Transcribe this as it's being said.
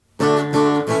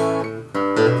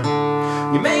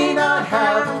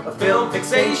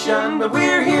sensation, but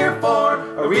we're here for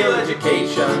a real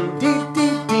education.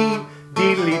 Dee-dee-dee,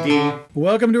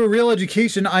 Welcome to A Real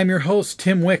Education. I'm your host,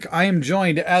 Tim Wick. I am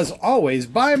joined, as always,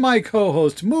 by my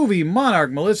co-host, movie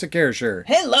monarch, Melissa Kersher.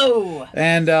 Hello!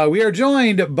 And we are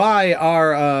joined by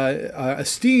our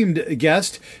esteemed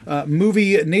guest,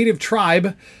 movie native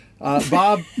tribe,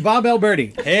 Bob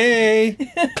Alberti. Hey!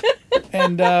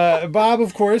 And Bob,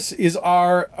 of course, is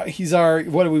he's our,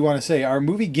 what do we want to say, our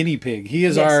movie guinea pig. He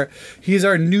is our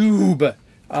noob.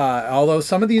 Although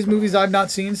some of these movies I've not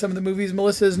seen, some of the movies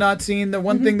Melissa has not seen, the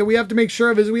one thing that we have to make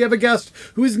sure of is we have a guest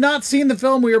who has not seen the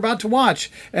film we are about to watch.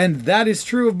 And that is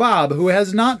true of Bob, who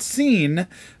has not seen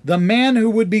The Man Who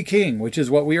Would Be King, which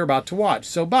is what we are about to watch.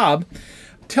 So Bob,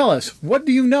 tell us, what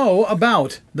do you know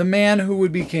about The Man Who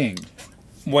Would Be King?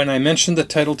 When I mentioned the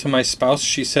title to my spouse,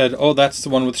 she said, "Oh, that's the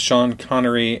one with Sean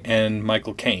Connery and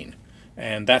Michael Caine."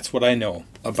 And that's what I know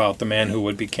about The Man Who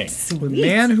Would Be King. The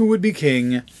Man Who Would Be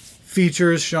King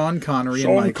features Sean Connery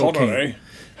and Michael Caine.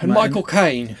 And Michael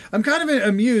Caine. I'm kind of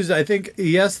amused. I think,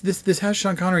 yes, this has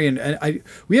Sean Connery, and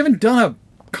we haven't done a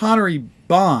Connery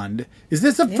Bond. Is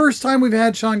this the first time we've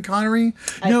had Sean Connery?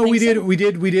 No, we did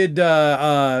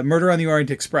Murder on the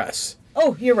Orient Express.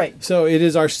 Oh, you're right. So it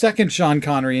is our second Sean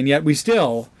Connery, and yet we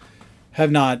still have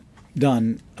not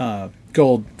done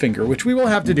Goldfinger, which we will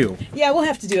have to do. Yeah, we'll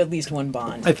have to do at least one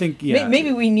Bond. I think, yeah.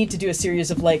 Maybe we need to do a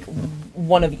series of like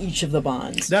one of each of the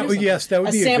Bonds. That would be a a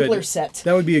sampler good set.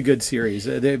 That would be a good series.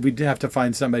 We'd have to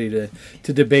find somebody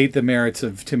to debate the merits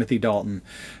of Timothy Dalton.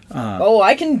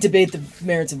 I can debate the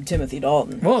merits of Timothy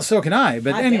Dalton. Well, so can I.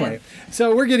 But anyway,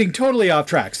 so we're getting totally off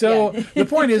track. So the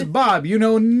point is, Bob, you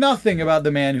know nothing about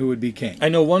The Man Who Would Be King. I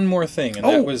know one more thing, and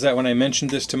that was that when I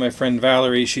mentioned this to my friend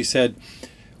Valerie, she said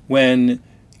when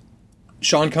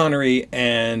Sean Connery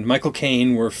and Michael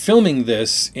Caine were filming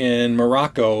this in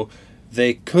Morocco,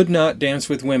 they could not dance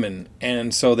with women,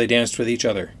 and so they danced with each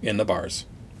other in the bars.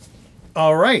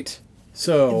 All right.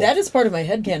 So That is part of my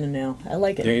headcanon now. I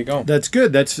like it. There you go. that's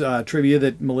good. That's trivia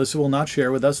that Melissa will not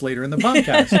share with us later in the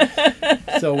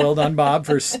podcast. So well done, Bob,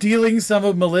 for stealing some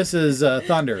of Melissa's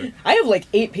thunder. I have like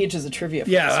 8 pages of trivia for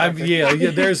this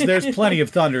record. There's plenty of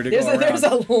thunder to go around. There's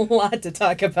a lot to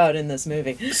talk about in this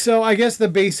movie. So I guess the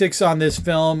basics on this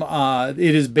film,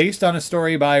 it is based on a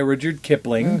story by Rudyard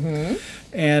Kipling. Mm-hmm.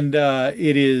 And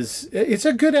it's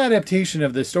a good adaptation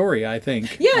of the story, I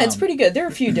think. Yeah, it's pretty good. There are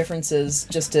a few differences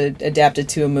just to adapt it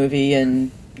to a movie,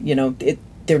 and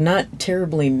they're not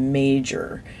terribly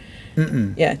major.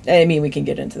 Mm-mm. Yeah, I mean, we can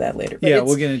get into that later. But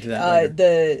we'll get into that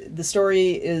later. The story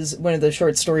is one of the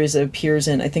short stories that appears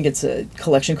in, I think it's a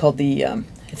collection called The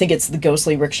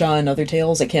Ghostly Rickshaw and Other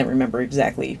Tales. I can't remember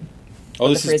exactly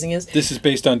what the phrasing is. This is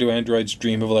based on Do Androids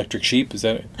Dream of Electric Sheep, is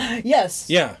that it? Yes.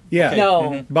 Yeah. Yeah. No.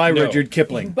 Mm-hmm. By Rudyard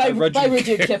Kipling. By Rudyard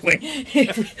Kipling.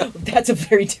 That's a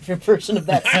very different version of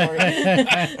that story.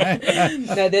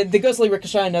 No, the Ghostly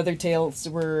Rickshaw and Other Tales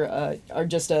are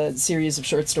just a series of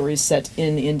short stories set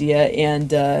in India, and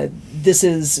this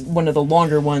is one of the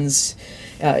longer ones.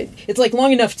 It's like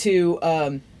long enough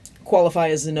to qualify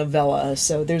as a novella,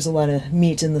 so there's a lot of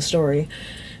meat in the story.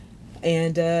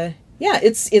 And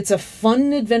it's a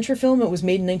fun adventure film. It was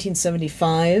made in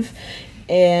 1975,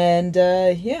 and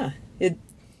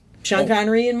Sean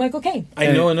Connery and Michael Caine.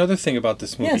 I know another thing about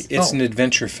this movie. Yes. It's an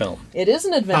adventure film. It is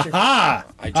an adventure film. Ah!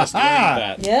 I just learned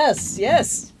that.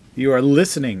 Yes. You are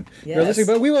listening. Yes. You're listening,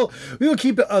 but we will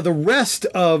keep the rest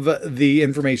of the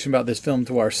information about this film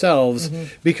to ourselves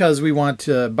because we want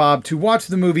Bob to watch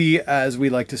the movie, as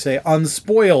we like to say,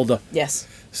 unspoiled. Yes.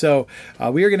 So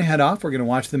we are going to head off. We're going to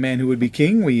watch The Man Who Would Be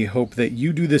King. We hope that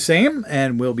you do the same,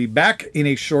 and we'll be back in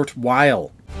a short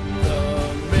while.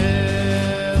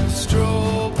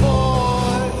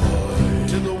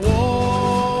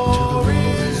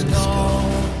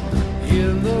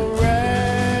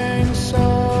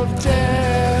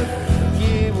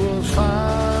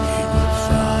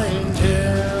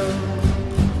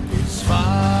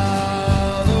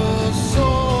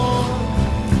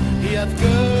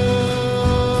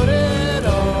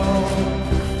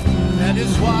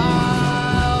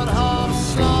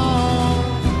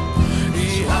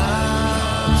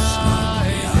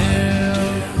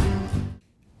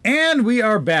 And we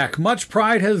are back. Much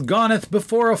pride has goneth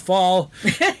before a fall.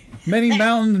 Many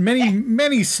mountains,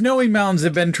 many snowy mountains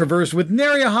have been traversed with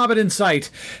nary a hobbit in sight.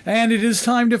 And it is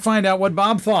time to find out what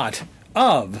Bob thought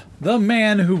of The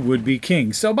Man Who Would Be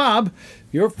King. So, Bob,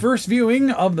 your first viewing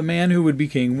of The Man Who Would Be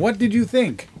King, what did you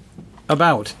think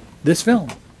about this film?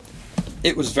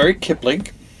 It was very Kipling.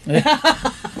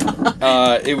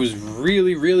 It was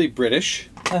really, really British.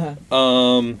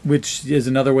 Which is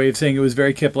another way of saying it was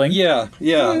very Kipling. Yeah.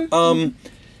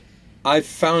 I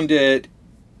found it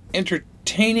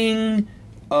entertaining,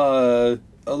 a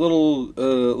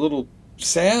little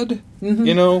sad,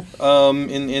 you know,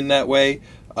 in that way,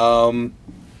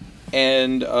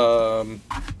 and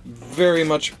very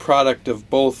much a product of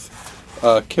both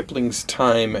Kipling's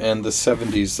time and the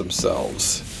 70s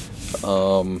themselves.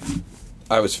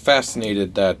 I was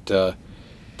fascinated that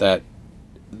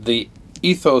the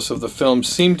ethos of the film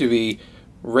seemed to be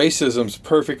racism's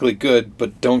perfectly good,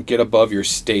 but don't get above your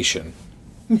station.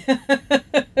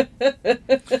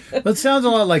 That sounds a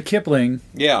lot like Kipling.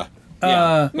 Yeah.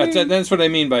 That's what I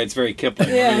mean by it's very Kipling.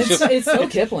 Yeah, It's just- it's so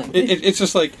Kipling. It's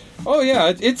just like, oh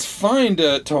yeah, it's fine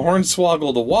to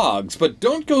hornswoggle the wogs, but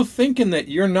don't go thinking that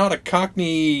you're not a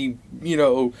Cockney, you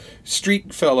know,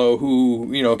 street fellow who,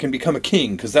 you know, can become a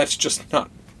king, because that's just not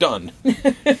done.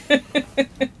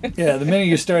 Yeah, the minute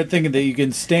you start thinking that you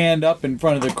can stand up in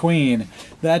front of the Queen,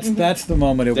 that's the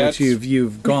moment at which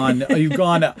you've gone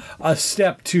a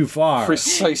step too far.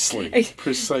 Precisely.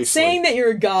 Saying that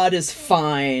you're a god is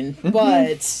fine,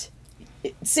 but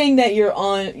saying that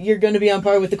you're going to be on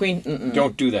par with the Queen. Mm-mm.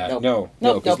 Don't do that. Nope. No,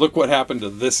 Nope, because nope. look what happened to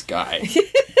this guy.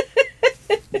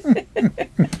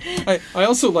 I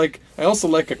also like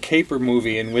a caper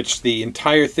movie in which the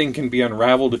entire thing can be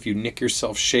unraveled if you nick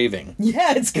yourself shaving.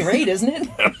 Yeah, it's great, isn't it?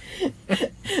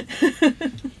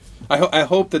 I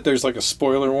hope that there's like a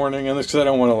spoiler warning on this, because I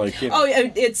don't want to like. You know. Oh, yeah,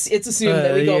 it's assumed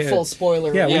that we go yeah. full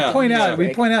spoiler. Yeah,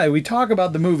 Yeah, we talk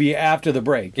about the movie after the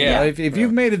break. You Yeah. know, if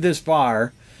you've made it this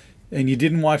far and you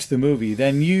didn't watch the movie,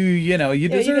 then you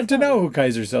deserve to know who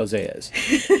Kaiser Soze is.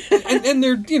 And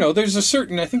there, you know, there's a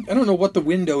certain, I don't know what the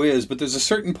window is, but there's a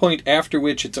certain point after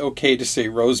which it's okay to say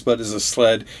Rosebud is a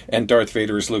sled and Darth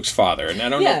Vader is Luke's father. And I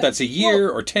don't know Yeah, if that's a year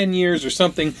or 10 years or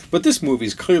something, but this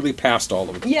movie's clearly past all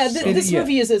of this. Yeah, so. this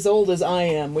movie is as old as I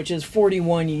am, which is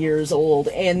 41 years old,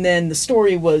 and then the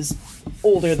story was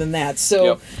older than that. So,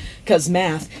 Yep. because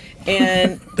math.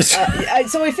 And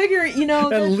so I figure, you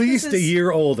know, At least a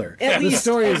year older. The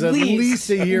story is at least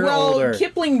a year older.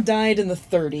 Kipling died in the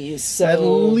 30s, so At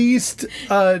least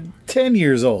 10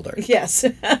 years older, yes.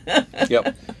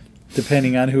 Yep,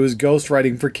 depending on who is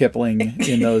ghostwriting for Kipling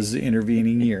in those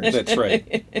intervening years. that's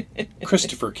right.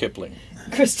 Christopher Kipling.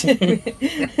 Kristen,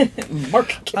 Mark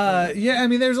Kipling. Yeah, I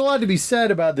mean, there's a lot to be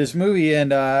said about this movie,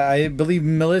 and I believe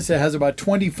Melissa has about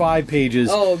 25 pages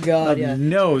Oh, God, of yeah.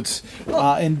 notes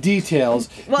and details.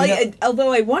 Well, You know-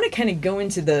 although I want to kind of go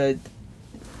into the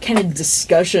kind of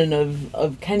discussion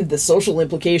of kind of the social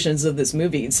implications of this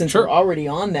movie, since Sure. we're already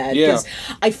on that. Yeah. Because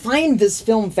I find this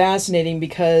film fascinating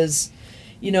because,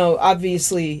 you know,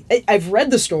 obviously, I've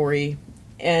read the story,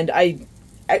 and I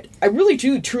really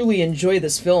do truly enjoy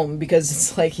this film because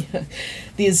it's like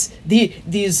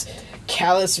these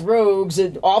callous rogues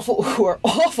and who are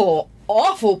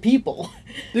awful people.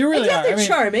 They really Yeah, are. they're I mean,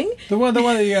 charming. The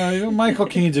one, Michael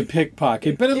Caine's a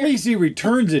pickpocket, but at least he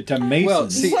returns it to Mason. Well,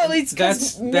 see, Well, it's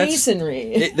 'cause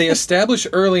masonry. They establish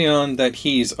early on that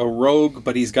he's a rogue,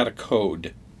 but he's got a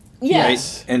code.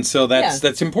 Yes. Right? And so that's Yeah.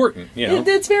 that's important, you know.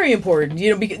 It's very important,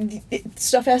 you know, because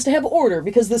stuff has to have order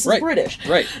because this is Right, British.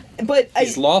 right. But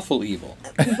He's lawful evil.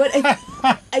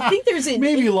 I think there's a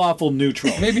maybe lawful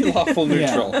neutral. Maybe lawful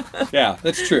neutral. Yeah,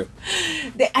 that's true.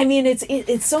 I mean,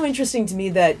 it's so interesting to me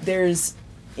that there's,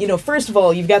 you know, first of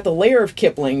all, you've got the layer of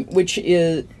Kipling, which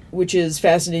is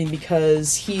fascinating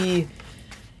because he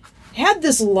had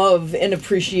this love and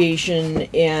appreciation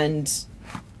and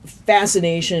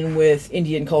fascination with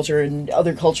Indian culture and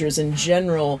other cultures in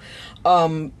general.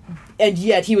 And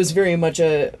yet he was very much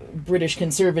a British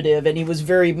conservative, and he was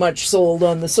very much sold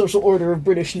on the social order of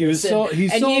Britishness. He was sold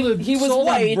on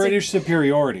white. British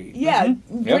superiority. Yeah, Yep.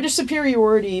 British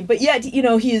superiority, but yet, you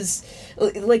know, he's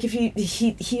like, if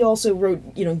he also wrote,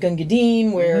 you know, Gunga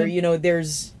Din, where you know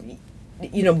there's,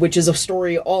 you know, which is a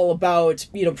story all about,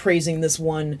 you know, praising this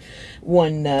one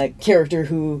character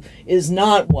who is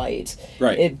not white,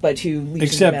 Right. but who leads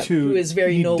Except who is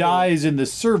very he noble dies in the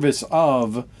service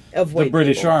of the white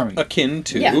British people. Army. Akin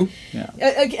to Yeah. Yeah.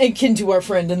 Akin to our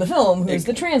friend in the film, who's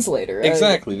the translator.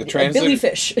 Exactly, the translator. Billy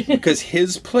Fish. because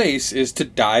his place is to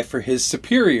die for his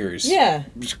superiors. Yeah.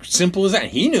 Simple as that.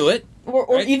 He knew it. Or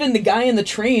Right. even the guy in the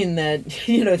train that,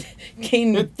 you know,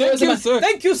 Kane Thank throws him you, out, sir.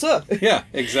 Thank you, sir. Yeah,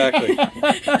 exactly.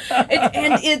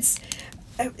 And it's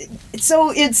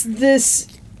so it's this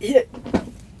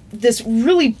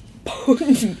really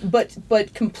potent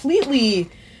but completely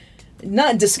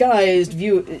not disguised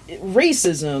view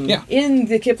racism Yeah. in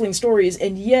the Kipling stories,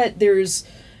 and yet there's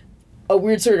a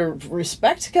weird sort of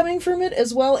respect coming from it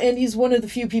as well. And he's one of the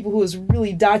few people who was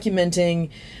really documenting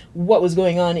what was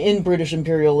going on in British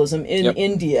imperialism in Yep.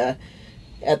 India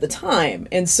at the time.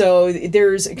 And so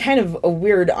there's kind of a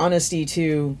weird honesty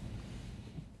to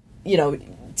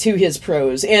to his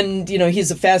prose. And, he's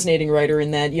a fascinating writer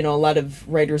in that, a lot of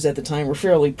writers at the time were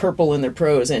fairly purple in their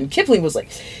prose, and Kipling was like,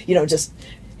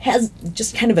 has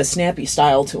just kind of a snappy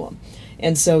style to him.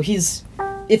 And so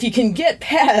if you can get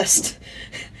past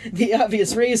the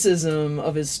obvious racism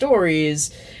of his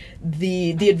stories,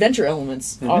 the adventure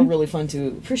elements are really fun to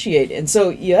appreciate. And so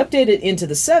you update it into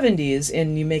the 70s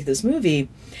and you make this movie,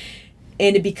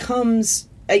 and it becomes...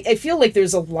 I feel like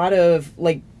there's a lot of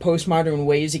postmodern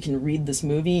ways you can read this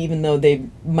movie, even though they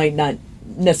might not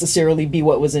necessarily be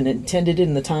what was intended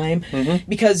in the time,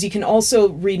 because you can also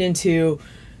read into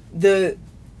the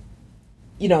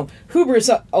hubris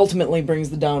ultimately brings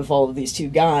the downfall of these two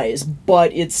guys,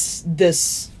 but it's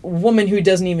this woman who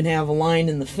doesn't even have a line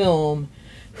in the film,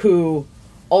 who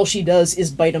all she does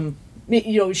is bite him.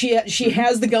 She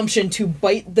has the gumption to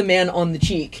bite the man on the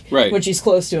cheek when she's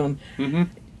close to him.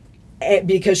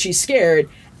 Because she's scared,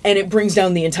 and it brings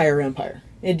down the entire empire.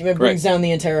 It brings down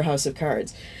the entire House of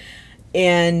Cards.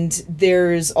 And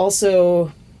there's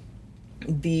also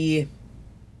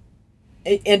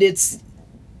it's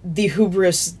the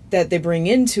hubris that they bring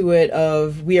into it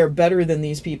of, we are better than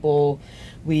these people,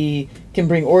 we can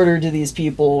bring order to these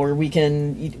people, or we're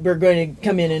going to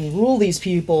come in and rule these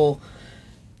people,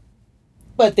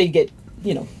 but they get,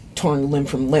 torn limb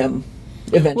from limb.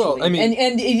 Eventually. Well, I mean,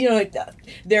 and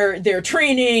their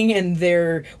training and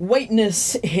their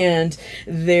whiteness and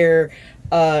their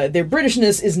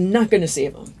Britishness is not going to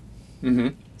save them. Mm-hmm.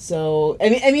 So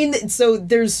so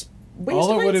there's ways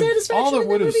to find satisfaction. All that in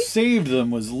would have movie? saved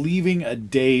them was leaving a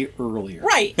day earlier,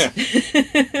 Right?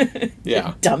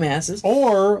 Yeah. Dumbasses.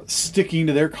 or sticking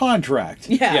to their contract.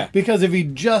 Yeah. Because if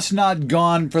he'd just not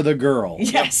gone for the girl,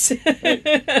 Yes.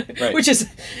 Right. Which is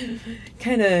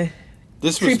kind of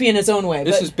creepy in its own way.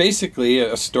 This but is basically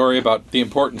a story about the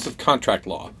importance of contract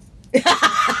law.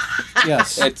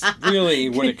 yes, It's really,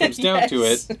 when it comes down to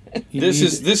it, this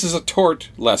is a tort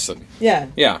lesson. yeah.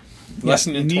 Yeah.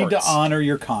 Lesson you in need to torts. honor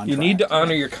your contract. You need to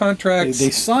honor your contracts. They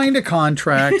signed a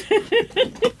contract.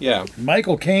 Yeah.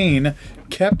 Michael Caine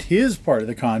kept his part of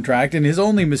the contract, and his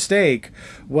only mistake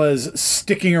was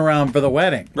sticking around for the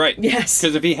wedding. Right. Yes.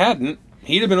 Because if he hadn't,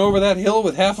 he'd have been over that hill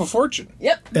with half a fortune.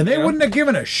 Yep. And they Yeah. wouldn't have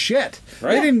given a shit.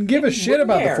 Right. They didn't give a shit wouldn't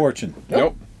about the care. fortune.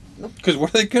 Nope. Because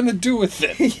what are they going to do with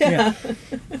it? Yeah.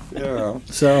 Yeah.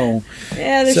 So,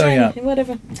 Yeah, they're So, trying, yeah.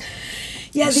 whatever.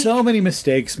 Yeah, so many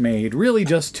mistakes made, really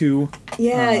just to...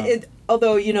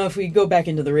 although, if we go back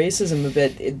into the racism a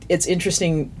bit, it's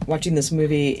interesting watching this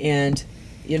movie and,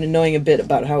 knowing a bit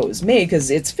about how it was made, because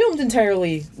it's filmed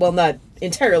entirely, well, not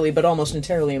entirely, but almost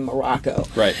entirely in Morocco.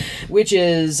 Right. Which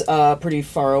is pretty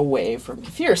far away from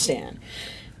Kafiristan.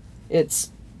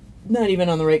 It's not even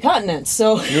on the right continent,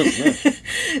 so...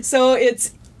 So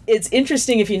it's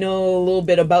interesting if you know a little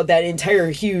bit about that entire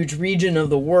huge region of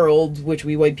the world, which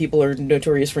we white people are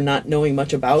notorious for not knowing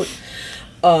much about.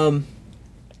 Like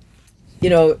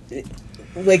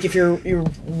if you're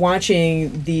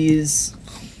watching these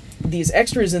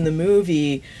extras in the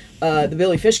movie, the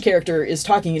Billy Fish character is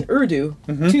talking in Urdu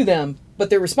to them, but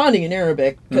they're responding in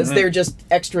Arabic because they're just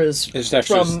extras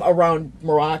from around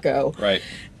Morocco. Right.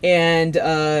 And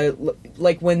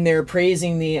like when they're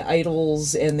praising the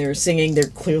idols and they're singing, they're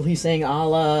clearly saying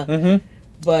Allah.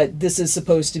 But this is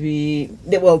supposed to be...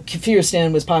 Well,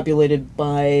 Kafiristan was populated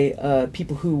by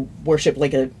people who worship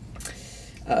like a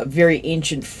very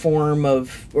ancient form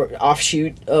of, or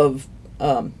offshoot of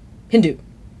Hindu.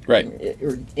 Right.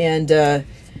 And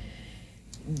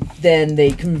then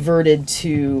they converted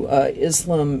to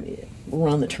Islam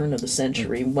around the turn of the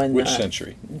century. When Which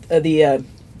century? The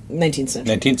 19th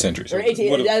century. 19th century. So Or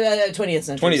 20th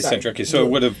century. 20th century. Okay, so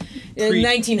it would have...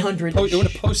 1900. It would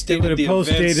have postdated the events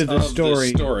postdated the of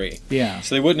story. the story. Yeah.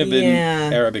 So they wouldn't have been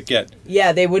Arabic yet.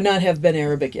 Yeah, they would not have been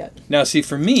Arabic yet. Now, see,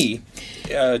 for me...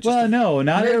 just Well, no,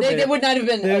 not Arabic. They would not have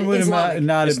been They would Islamic.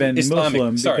 not have been Islamic.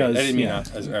 Muslim. Sorry, because, I didn't mean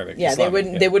as Arabic. Yeah,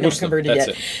 Islamic. they wouldn't have Muslim, converted that's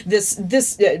yet. it.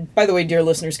 This by the way, dear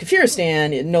listeners,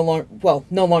 Kafiristan it no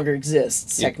longer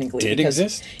exists technically. Did because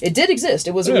exist? It did exist.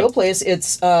 It was a Yeah. real place.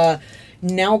 It's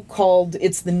now called.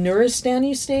 It's the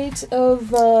Nuristani state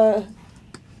of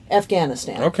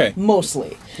Afghanistan. Okay.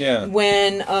 Mostly. Yeah.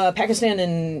 When Pakistan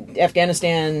and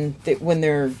Afghanistan, when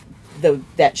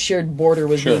that shared border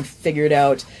was Sure. being figured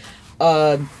out.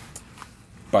 By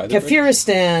the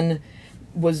Kafiristan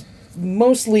was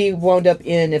mostly wound up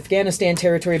in Afghanistan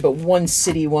territory, but one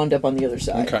city wound up on the other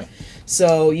side. Okay.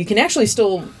 So you can actually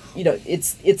still,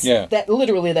 it's Yeah. that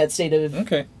literally that state of,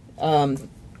 Okay.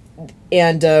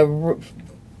 and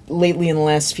lately in the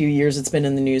last few years it's been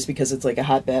in the news because it's like a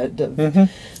hotbed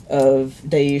of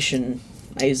Daesh and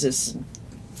ISIS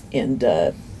and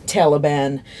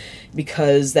Taliban,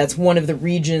 because that's one of the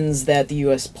regions that the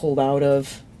U.S. pulled out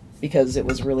of because it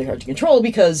was really hard to control,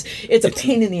 because it's a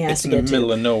pain in the ass It's to in the get to.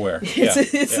 middle of nowhere. It's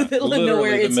the middle of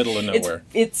nowhere. Literally the middle of nowhere.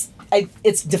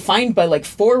 It's defined by like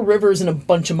 4 rivers and a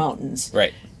bunch of mountains.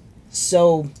 Right.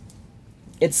 So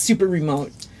it's super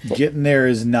remote. Getting there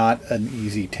is not an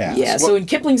easy task. Yeah, so in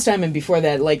Kipling's time and before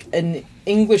that, like, an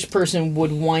English person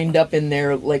would wind up in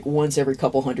there like once every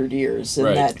couple hundred years, and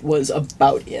Right. that was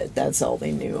about it. That's all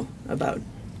they knew about.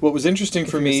 What was interesting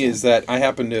for me is that I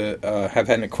happen to have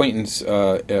had an acquaintance,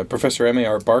 Professor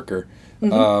M.A.R. Barker,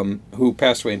 who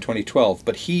passed away in 2012.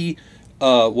 But he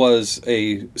was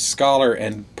a scholar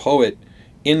and poet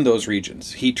in those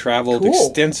regions. He traveled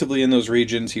extensively in those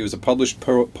regions. He was a published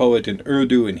poet in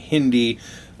Urdu and Hindi,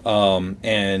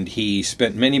 and he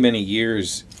spent many, many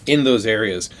years in those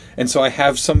areas. And so I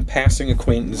have some passing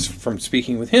acquaintance from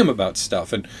speaking with him about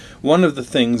stuff. And one of the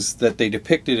things that they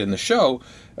depicted in the show,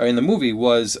 or in the movie,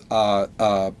 was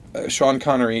Sean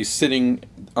Connery sitting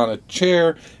on a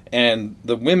chair, and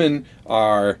the women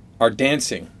are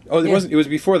dancing. Oh, it was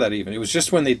before that even. It was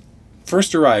just when they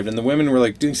first arrived, and the women were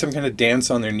like doing some kind of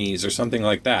dance on their knees or something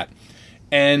like that.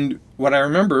 And what I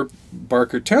remember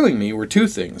Barker telling me were 2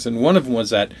 things, and one of them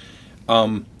was that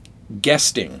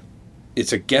guesting.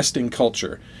 It's a guesting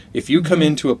culture. If you come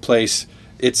into a place,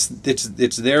 it's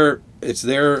their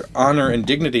honor and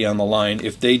dignity on the line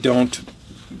if they don't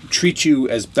treat you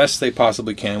as best they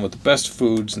possibly can with the best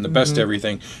foods and the best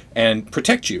everything, and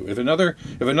protect you. If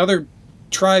another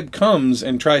tribe comes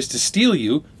and tries to steal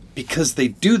you, because they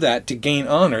do that to gain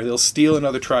honor, they'll steal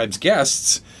another tribe's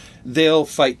guests. They'll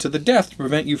fight to the death to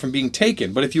prevent you from being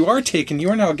taken. But if you are taken, you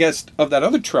are now a guest of that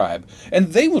other tribe,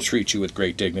 and they will treat you with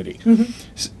great dignity.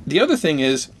 The other thing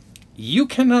is, you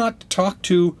cannot talk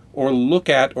to or look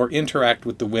at or interact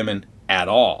with the women at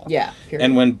all. Yeah. Period.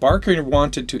 And when Barker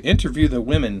wanted to interview the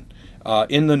women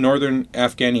in the northern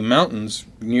Afghani mountains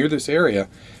near this area,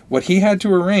 what he had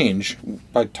to arrange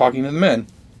by talking to the men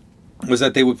was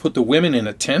that they would put the women in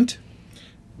a tent.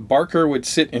 Barker would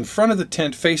sit in front of the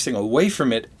tent facing away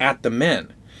from it at the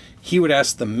men. He would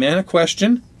ask the men a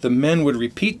question. The men would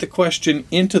repeat the question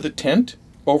into the tent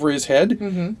over his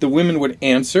head. The women would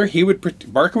answer.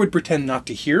 Barker would pretend not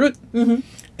to hear it. And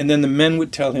then the men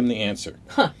would tell him the answer.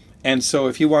 And so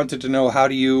if he wanted to know, how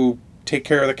do you take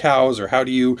care of the cows, or how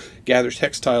do you gather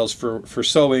textiles for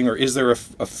sewing, or is there a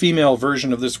female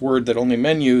version of this word that only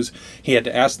men use, he had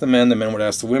to ask the men would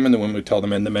ask the women would tell the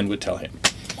men would tell him.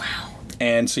 Wow.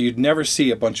 And so you'd never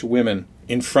see a bunch of women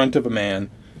in front of a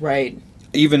man, Right.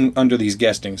 even under these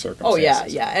guesting circumstances. Oh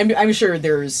yeah. I'm sure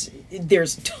there's a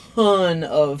ton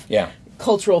of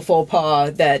cultural faux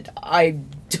pas that I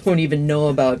don't even know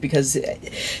about, because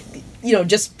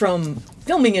just from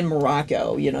filming in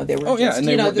Morocco, they were. Oh yeah, and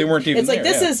they weren't even. It's like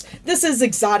there, this is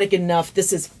exotic enough.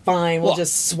 This is fine. We'll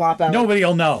just swap out. Nobody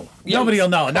will know. Nobody will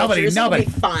know. Nobody. It'll be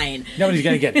fine. Nobody's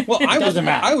gonna get it. Well, Doesn't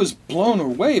matter. I was blown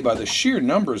away by the sheer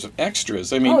numbers of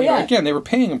extras. I mean, yeah. Again, they were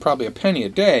paying them probably a penny a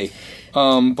day,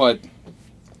 but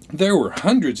there were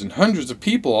hundreds and hundreds of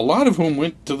people, a lot of whom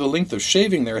went to the length of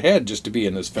shaving their head just to be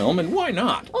in this film, and why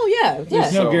not? Oh yeah.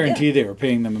 There's no guarantee they were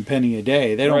paying them a penny a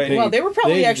day. They don't Right. pay. Well, they were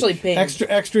probably actually paying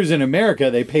extras in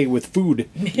America. They pay with food.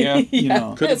 Yeah, could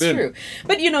have That's been. true.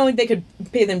 But they could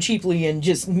pay them cheaply and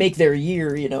just make their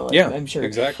year. Yeah, I'm sure.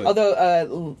 exactly.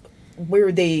 Although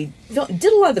where they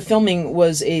did a lot of the filming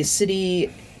was a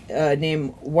city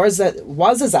named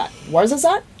Ouarzazate,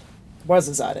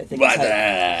 I think.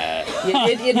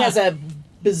 It has a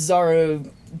bizarro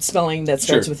spelling that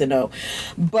starts with an O,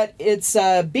 but it's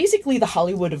basically the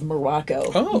Hollywood of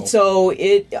Morocco. Oh. So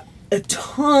a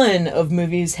ton of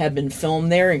movies have been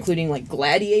filmed there, including like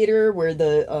Gladiator, where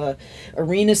the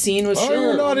arena scene was Oh,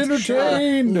 you're not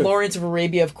entertained. Lawrence of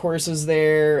Arabia, of course, was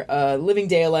there. Living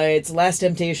Daylights, Last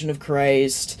Temptation of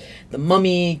Christ, The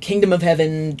Mummy, Kingdom of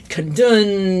Heaven,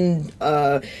 Kundun,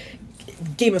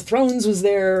 Game of Thrones was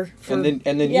there. And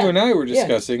then you and I were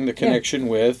discussing the connection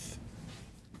with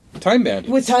Time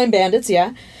Bandits. With Time Bandits,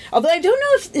 yeah. Although I don't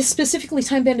know if specifically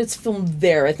Time Bandits filmed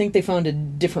there. I think they found a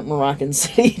different Moroccan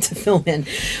city to film in.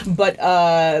 But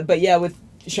yeah, with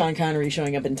Sean Connery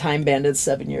showing up in Time Bandits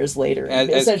 7 years later.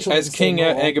 As King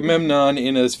Agamemnon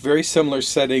in a very similar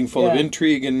setting full of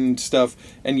intrigue and stuff.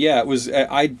 And it was.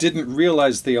 I didn't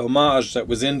realize the homage that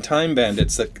was in Time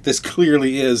Bandits that this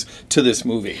clearly is to this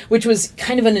movie. Which was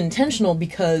kind of unintentional,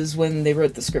 because when they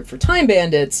wrote the script for Time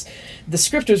Bandits, the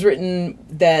script was written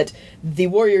that the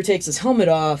warrior takes his helmet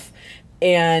off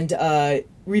and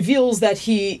reveals that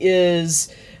he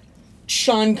is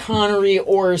Sean Connery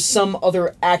or some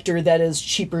other actor that is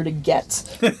cheaper to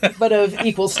get, but of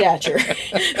equal stature,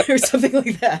 or something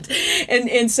like that.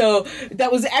 And so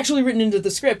that was actually written into the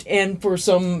script, and for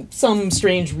some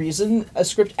strange reason, a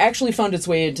script actually found its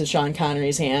way into Sean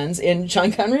Connery's hands, and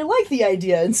Sean Connery liked the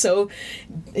idea, and so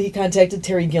he contacted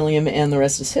Terry Gilliam, and the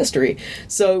rest is history.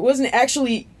 So it wasn't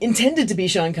actually intended to be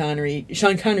Sean Connery.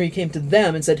 Sean Connery came to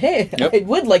them and said, "Hey, Yep. I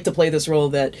would like to play this role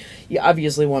that you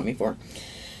obviously want me for."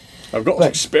 I've got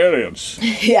experience.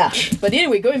 Yeah, but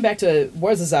anyway, going back to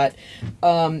Ouarzazate,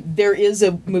 there is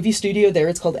a movie studio there.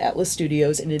 It's called Atlas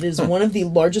Studios, and it is one of the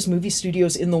largest movie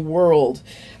studios in the world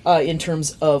in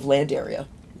terms of land area.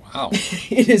 Wow.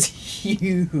 It is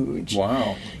huge.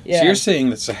 Wow. Yeah. So you're saying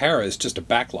that Sahara is just a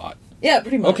backlot? Yeah,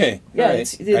 pretty much. Okay. Yeah, all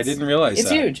right. I didn't realize it's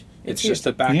that. huge. It's huge. just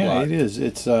a backlot. Yeah, it is.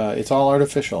 It's all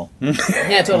artificial.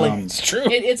 Yeah, totally. It's true.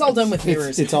 It's all done with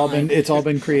mirrors. It's all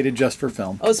been created just for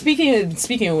film. Oh, speaking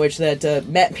of which, that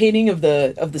matte painting of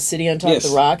the city on top Yes.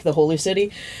 of the rock, the holy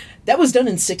city, that was done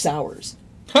in 6 hours.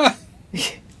 Ha!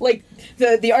 Like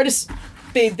the artist,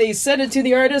 they sent it to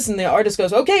the artist, and the artist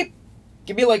goes, "Okay,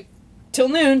 give me like till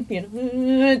noon. You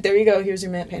know, there you go. Here's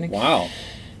your matte painting." Wow.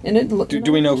 And it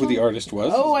Do we know who the artist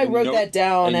was? Oh, I wrote that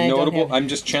down. I don't Notable. have- I'm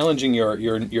just challenging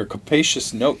your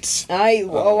capacious notes.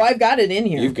 I've got it in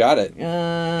here. You've got it.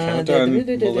 Count on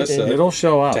Melissa. It'll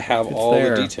show up To have It's all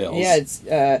there. the details. Yeah, it's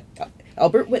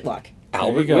Albert Whitlock. There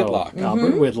Albert you go. Whitlock.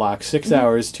 Albert Whitlock. 6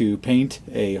 hours to paint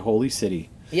a holy city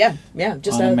Yeah,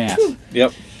 just on a map.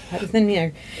 Yep. Out of thin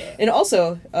air. And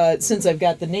also, since I've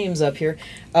got the names up here,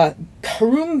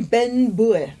 Karum Ben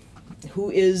Boué,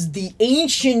 who is the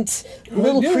ancient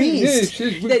little yeah, priest,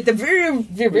 yeah, the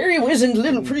very wizened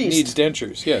little priest. Needs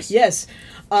dentures. Yes. Yes,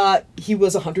 he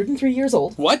was 103 years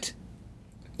old. What?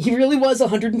 He really was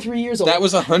 103 years old. That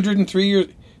was 103 years.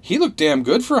 He looked damn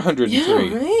good for 103.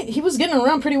 Yeah, right? He was getting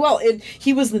around pretty well.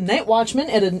 He was the night watchman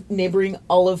at a neighboring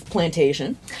olive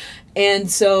plantation. And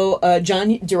so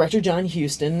director John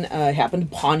Huston happened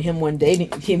upon him one day,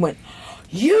 and he went,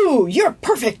 You're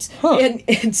perfect! Huh.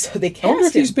 And so they cast I wonder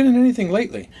if him. he's been in anything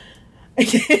lately.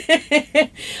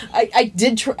 I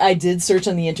did search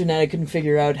on the internet. I couldn't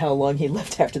figure out how long he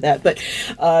lived after that. But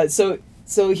so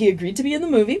he agreed to be in the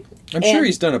movie. I'm sure And-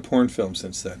 he's done a porn film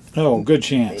since then. Oh, good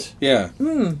chance. Yeah.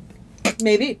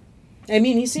 Maybe. I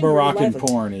mean, he seemed Moroccan lively.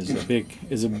 porn is a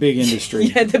big industry.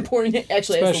 Yeah, the porn actually has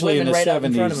the Especially in women the right out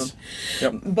in front of 70s.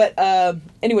 him. Yep. But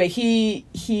anyway,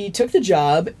 he took the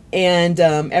job, and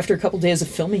after a couple days of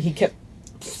filming, he kept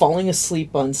falling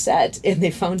asleep on set, and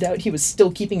they found out he was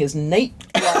still keeping his night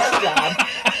job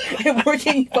and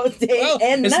working both day Well,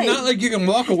 and it's night. not like you can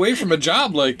walk away from a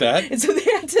job like that. And so they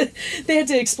had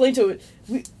to explain to it.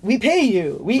 We pay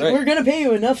you. Right. We're going to pay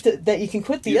you enough that you can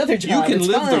quit the other job. You can It's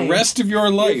live fine. the rest of your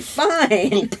You're life. fine.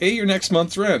 We'll pay your next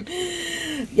month's rent.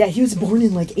 Yeah, he was born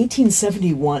in like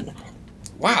 1871.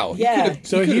 Wow. Yeah.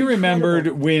 So he remembered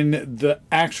when the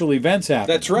actual events happened.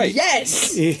 That's right.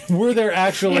 Yes. Were there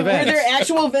actual Were events? there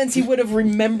actual events, he would have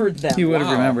remembered them. He would have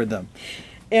Wow. remembered them.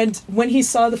 And when he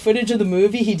saw the footage of the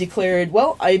movie, he declared,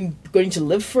 "Well, I'm going to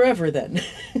live forever then."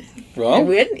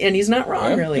 Well, and he's not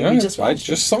wrong, yeah, really. yeah, We just I watched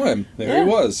just saw him. There Yeah. he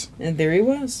was. it. And there he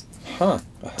was. Huh.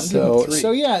 So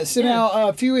 103. yeah. So now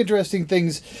a few interesting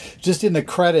things just in the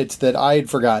credits that I had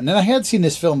forgotten, and I had seen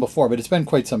this film before, but it's been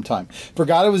quite some time.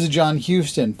 Forgot it was a John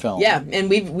Huston film. Yeah, and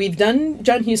we've done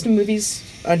John Huston movies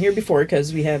on here before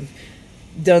because we have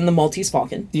done the Maltese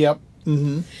Falcon. Yep.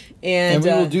 And we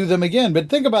will do them again. But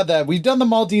think about that. We've done the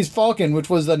Maltese Falcon,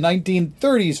 which was a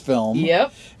 1930s film.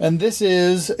 Yep. And this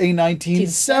is a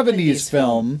 1970s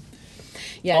film,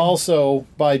 Yeah. also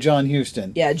by John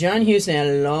Huston. Yeah, John Huston had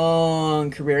a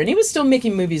long career, and he was still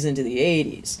making movies into the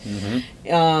 80s.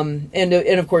 And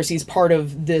of course, he's part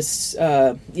of this,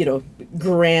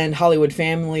 grand Hollywood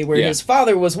family where Yeah. his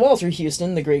father was Walter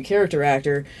Huston, the great character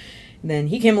actor. Then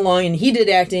he came along and he did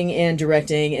acting and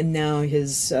directing, and now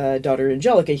his daughter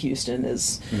Angelica Huston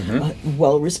is a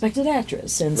well-respected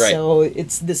actress, and Right. so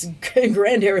it's this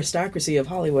grand aristocracy of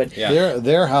Hollywood. Yeah.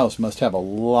 Their house must have a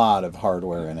lot of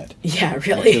hardware in it. Yeah,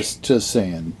 really. Just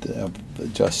saying,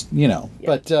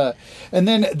 But and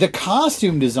then the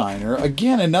costume designer,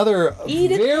 again, another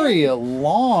Edith very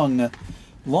long-lived,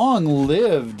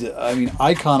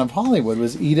 icon of Hollywood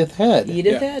was Edith Head.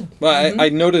 Edith Head. Well, I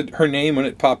noted her name when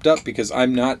it popped up because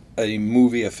I'm not a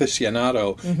movie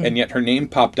aficionado, and yet her name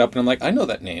popped up, and I'm like, I know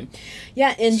that name.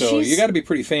 Yeah, and So she's... you got to be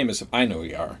pretty famous if I know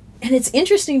you are. And it's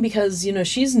interesting because,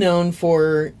 she's known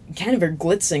for kind of her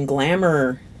glitz and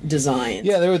glamour designs.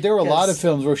 Yeah, there were a lot of Yes.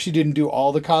 films where she didn't do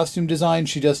all the costume design;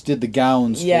 she just did the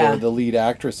gowns Yeah. for the lead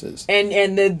actresses.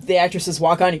 And the actresses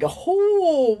walk on and you go,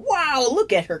 oh, wow,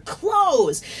 look at her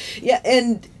clothes. Yeah,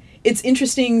 and it's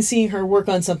interesting seeing her work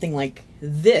on something like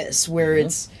this, where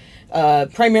it's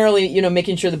primarily, you know,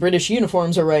 making sure the British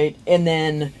uniforms are right, and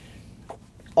then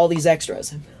all these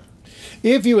extras.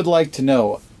 If you would like to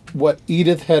know what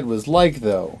Edith Head was like,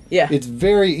 though, Yeah. it's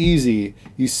very easy.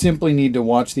 You simply need to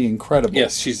watch The Incredibles.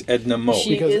 Yes, she's Edna Mode.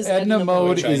 She Because is Edna Edna Mode Mode.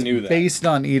 Which I is knew that. based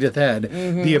on Edith Head.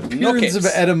 The appearance of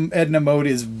case. Edna Mode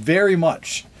is very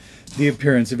much the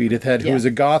appearance of Edith Head, who Yeah. was a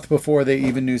goth before they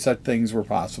even knew such things were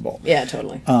possible. Yeah,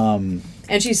 totally. And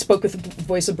she spoke with the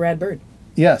voice of Brad Bird.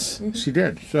 Yes, she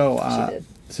did. So, She did.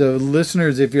 so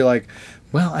listeners, if you're like,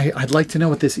 well, I'd like to know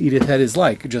what this Edith Head is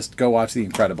like, just go watch The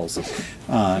Incredibles,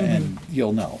 and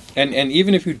you'll know. And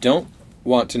even if you don't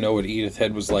want to know what Edith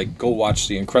Head was like, go watch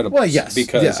The Incredibles. Well, yes,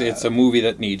 because yeah. it's a movie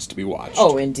that needs to be watched.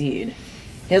 Oh, indeed.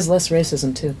 He has less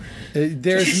racism, too.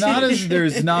 There's not as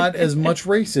much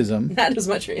racism Not as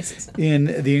much racism. in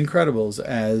The Incredibles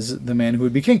as The Man Who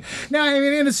Would Be King. Now, I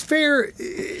mean, and it's fair.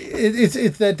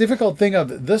 It's that difficult thing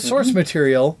of the source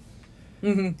material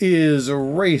is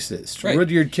racist. Right.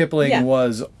 Rudyard Kipling Yeah.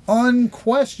 was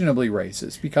unquestionably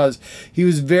racist because he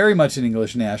was very much an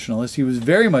English nationalist. He was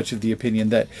very much of the opinion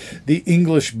that the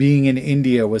English being in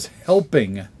India was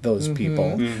helping those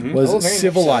people, was Oh, very much so.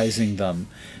 civilizing them.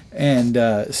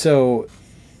 And so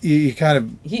you kind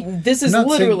of This is Not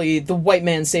saying- literally the white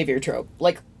man savior trope.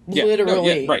 Like, Yeah, no,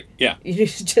 literally. yeah, right, yeah. You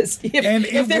just And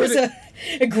if it there was would've-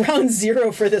 a ground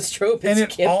zero for this trope, it's and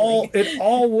Kipling. it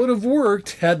all would have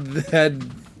worked had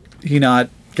he not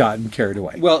gotten carried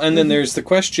away. Well, and then there's the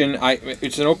question.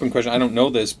 It's an open question. I don't know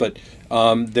this, but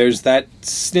there's that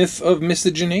sniff of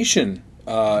miscegenation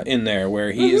in there,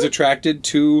 where he is attracted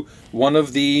to one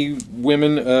of the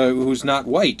women who's not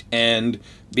white, and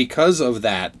because of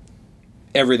that,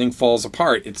 everything falls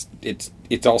apart.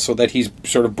 It's also that he's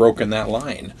sort of broken that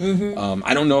line.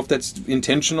 I don't know if that's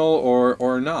intentional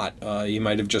or not. He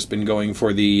might have just been going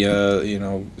for the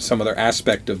some other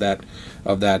aspect of that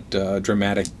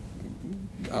dramatic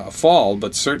fall,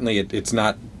 but certainly it's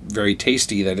not very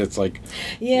tasty that it's like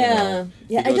Yeah.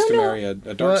 he Yeah, I goes don't to know. marry a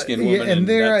dark-skinned woman, and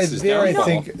there I that's his downfall.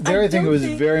 think I it was don't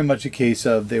think- very much a case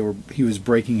of he was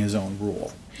breaking his own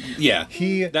rule. Yeah,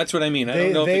 that's what I mean. I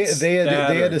don't know if it's they that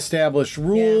had or- established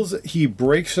rules. He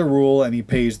breaks a rule and he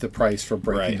pays the price for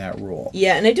breaking Right. that rule.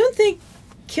 Yeah, and I don't think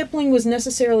Kipling was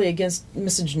necessarily against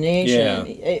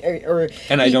miscegenation. Or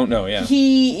And I don't know, yeah.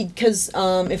 Because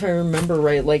if I remember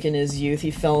right, like in his youth,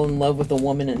 he fell in love with a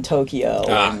woman in Tokyo,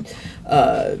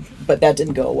 but that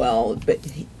didn't go well. But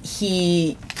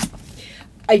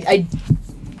I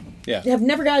Yeah. have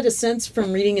never got a sense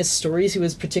from reading his stories he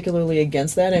was particularly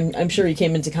against that. I'm sure he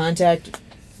came into contact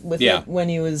with Yeah. it when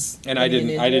he was. And I living in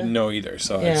didn't India. know either.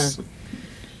 So Yeah. it's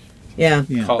Yeah.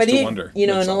 Yeah. cause But to he, wonder. you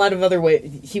know, that's in a all. lot of other ways,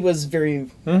 he was very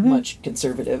much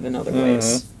conservative in other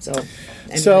ways. So, I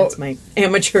mean, So- that's my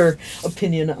amateur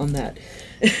opinion on that.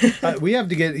 We have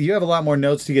to get. You have a lot more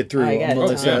notes to get through, I got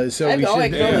Melissa. it. So I we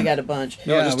should. totally got a bunch.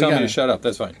 No, Yeah, just we tell me gotta- to shut up.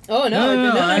 That's fine. Oh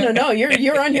no!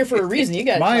 You're on here for a reason. You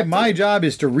got My job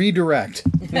is to redirect.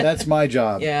 That's my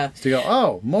job. Yeah. Is to go.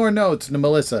 Oh, more notes to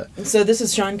Melissa. So this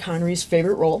is Sean Connery's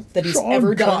favorite role that he's Sean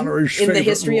ever done Connery's in the favorite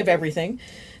history of role. everything.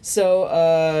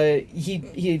 So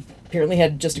he apparently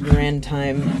had just a grand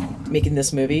time making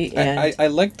this movie, and I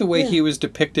liked the way Yeah. he was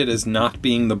depicted as not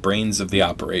being the brains of the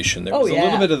operation. There Oh, was a yeah.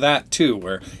 little bit of that too,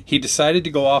 where he decided to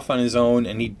go off on his own,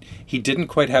 and he didn't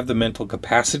quite have the mental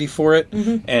capacity for it.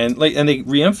 Mm-hmm. And they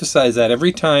reemphasize that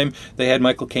every time they had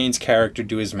Michael Caine's character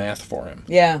do his math for him.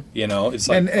 yeah, You know, it's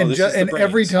like And this is the every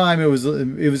brains. time it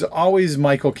was always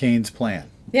Michael Caine's plan.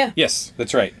 yeah, Yes,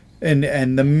 that's right. And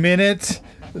the minute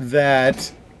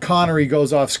that Connery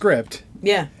goes off script,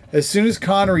 yeah. as soon as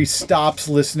Connery stops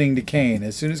listening to Caine,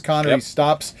 as soon as Connery Yep.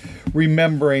 stops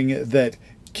remembering that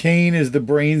Caine is the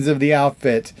brains of the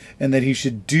outfit and that he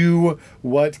should do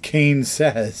what Caine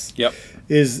says, Yep.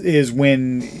 is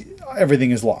when everything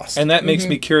is lost. And that makes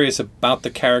me curious about the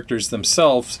characters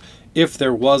themselves. If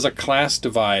there was a class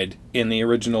divide in the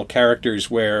original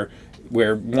characters where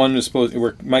where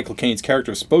Michael Caine's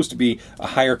character was supposed to be a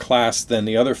higher class than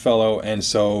the other fellow, and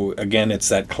so again it's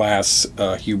that class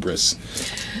hubris.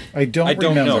 I don't know.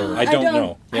 remember. I don't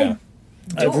know. Yeah.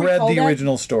 I've don't read recall the that.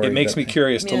 original story. It makes but- me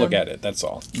curious to Yeah. look at it. That's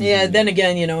all. Yeah, then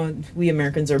again, you know, we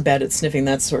Americans are bad at sniffing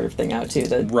that sort of thing out too.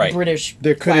 The Right. British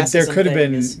There could have classism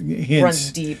been thing hints.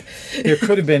 runs deep. There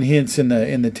could have been hints in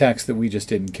the text that we just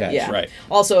didn't catch. Yeah. Right.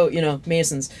 Also, you know,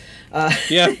 Masons.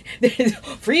 Yeah.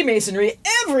 Freemasonry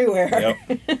everywhere.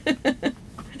 Yep.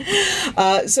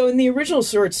 So in the original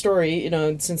short story, you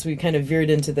know, since we kind of veered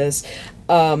into this,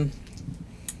 the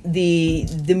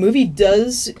movie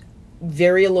does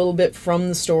vary a little bit from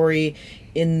the story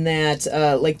in that,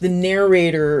 like, the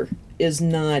narrator is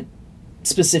not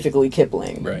specifically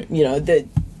Kipling. Right. You know, the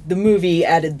movie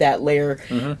added that layer.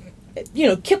 You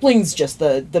know, Kipling's just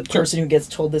the person who gets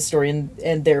told this story,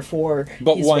 and therefore...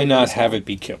 But he's why very not useful. have it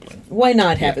be Kipling? Why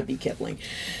not have it be Kipling?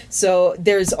 So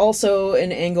there's also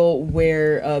an angle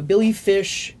where Billy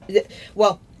Fish...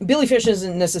 Well, Billy Fish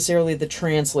isn't necessarily the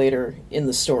translator in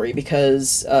the story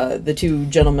because the two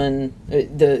gentlemen,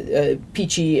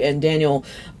 Peachy and Daniel,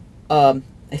 I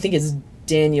think it's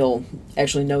Daniel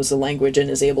actually knows the language and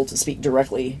is able to speak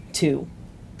directly to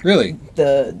Really?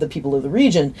 the people of the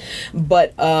region,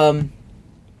 but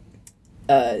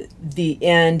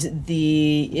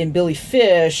in Billy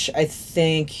Fish, I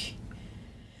think,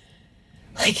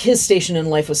 like, his station in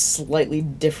life was slightly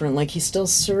different. Like, he still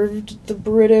served the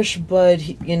British, but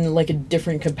in like a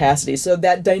different capacity. So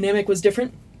that dynamic was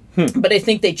different. But I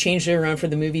think they changed it around for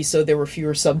the movie, so there were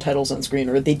fewer subtitles on screen,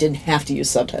 or they didn't have to use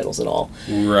subtitles at all.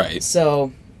 Right.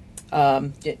 So.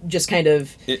 It just kind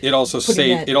of It also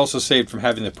saved. that- It also saved from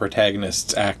having the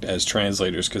protagonists act as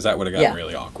translators because that would have gotten Yeah.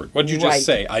 really awkward. What did you just Right.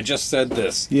 say? I just said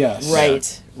this. Yes.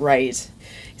 right.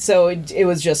 So it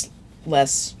was just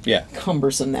less Yeah.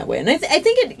 cumbersome that way, and I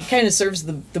think it kind of serves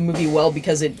the movie well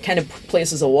because it kind of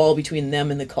places a wall between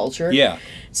them and the culture. Yeah.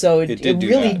 So It it did do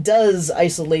really that. does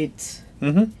isolate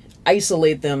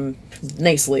them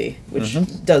nicely, which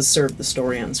does serve the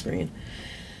story on screen.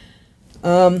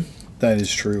 That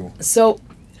is true. So,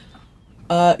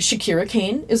 Shakira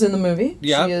Kane is in the movie.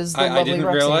 Yeah, she is the I lovely didn't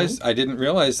Roxanne. realize. I didn't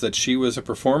realize that she was a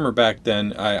performer back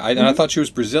then. And I thought she was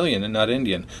Brazilian and not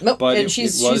Indian. Nope, but and it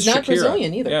she's was not Shakira.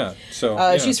 Brazilian either. Yeah, so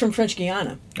yeah. She's from French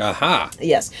Guiana. Aha.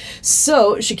 Yes.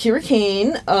 So, Shakira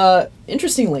Kane,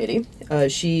 interesting lady.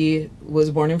 She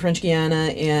was born in French Guiana,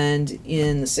 and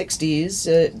in the 60s,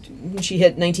 when she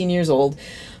hit 19 years old,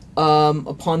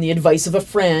 upon the advice of a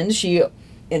friend, she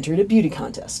entered a beauty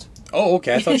contest. Oh,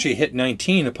 okay. I thought she hit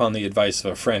 19 upon the advice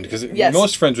of a friend because Yes.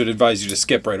 most friends would advise you to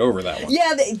skip right over that one.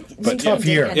 Yeah, But tough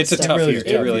year. It's a tough really year. is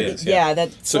It tough really year. is. Yeah,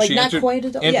 that's So like she not entered- quite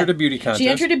a entered a beauty She contest.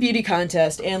 entered a beauty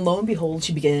contest, and lo and behold,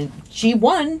 she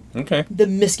won Okay. the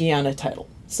Miss Guyana title.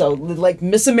 So like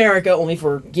Miss America, only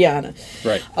for Guyana.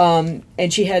 Right. And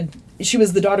she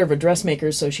was the daughter of a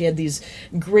dressmaker, so she had these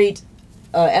great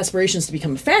aspirations to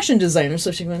become a fashion designer.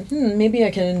 So she went, maybe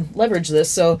I can leverage this.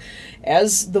 So,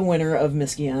 as the winner of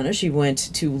Miss Guyana, she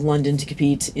went to London to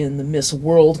compete in the Miss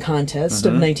World contest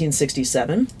of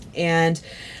 1967, and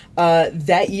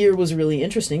that year was really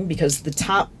interesting because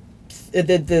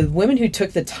the women who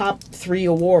took the top 3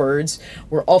 awards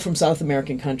were all from South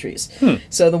American countries.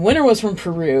 So the winner was from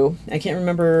Peru. I can't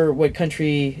remember what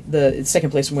country the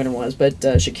second place winner was, but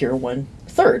Shakira won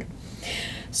third.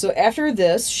 So after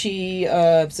this, she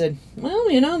said,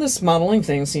 well, this modeling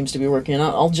thing seems to be working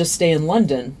out. I'll just stay in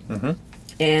London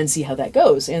and see how that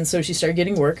goes. And so she started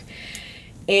getting work.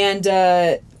 And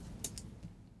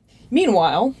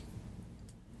meanwhile,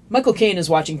 Michael Caine is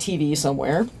watching TV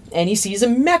somewhere, and he sees a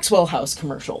Maxwell House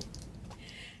commercial.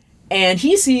 And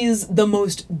he sees the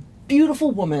most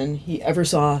beautiful woman he ever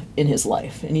saw in his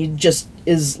life. And he just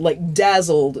is, like,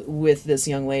 dazzled with this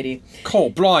young lady. Cole,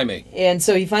 blimey. And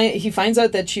so he finds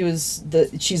out that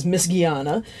she's Miss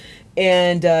Guyana,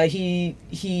 and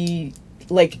he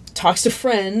like talks to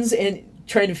friends and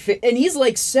trying to and he's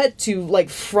like set to like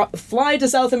fly to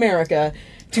South America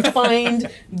to find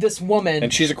this woman.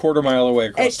 And she's a quarter mile away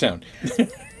across town.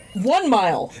 1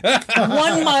 mile.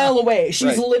 1 mile away.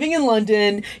 She's Right. living in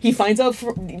London. He finds out,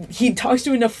 he talks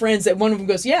to enough friends that one of them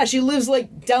goes, yeah, she lives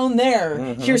like down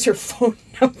there. Here's her phone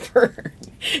number.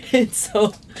 And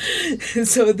so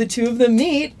the two of them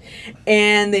meet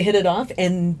and they hit it off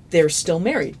and they're still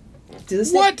married. To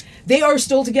this day. What? They are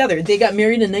still together. They got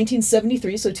married in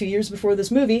 1973, so 2 years before this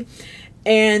movie.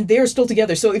 And they are still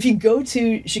together. So if you go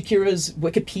to Shakira's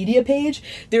Wikipedia page,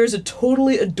 there's a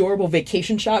totally adorable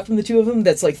vacation shot from the two of them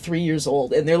that's like 3 years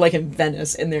old, and they're like in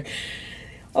Venice, and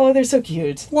they're so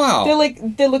cute. Wow.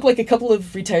 They look like a couple of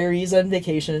retirees on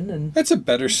vacation, and That's a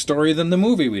better story than the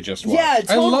movie we just watched. yeah,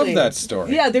 totally. I love that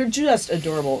story. Yeah, they're just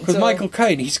adorable. Because So- Michael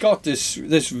Caine, he's got this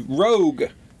rogue,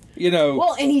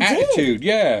 Well, and he did. attitude.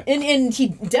 Yeah. And he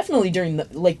definitely during the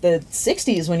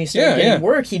 60s when he started getting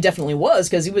work, he definitely was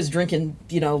because he was drinking,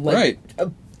 Right. a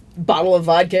bottle of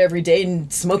vodka every day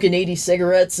and smoking 80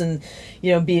 cigarettes and,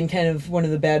 being kind of one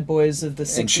of the bad boys of the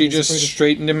 60s. And she just British.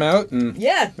 straightened him out and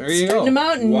Yeah, there you straightened go. him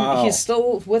out and Wow. he's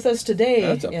still with us today.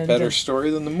 That's a and, better story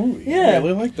than the movie. yeah. I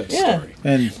really like that Yeah. story.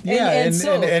 And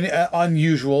so-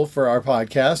 unusual for our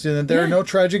podcast in that there are Yeah. no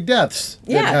tragic deaths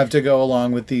that Yeah. have to go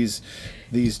along with these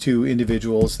these two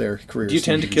individuals, their careers. Do you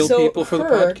tend to kill So people for the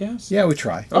her- podcast? Yeah, we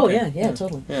try. Oh Okay. yeah,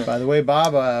 totally. Yeah. By the way,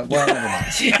 Bob, well, never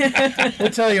mind. We'll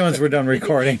tell you once we're done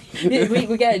recording.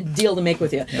 we got a deal to make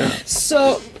with you.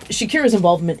 So Shakira's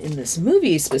involvement in this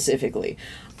movie specifically,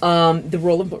 the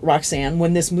role of Roxanne,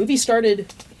 when this movie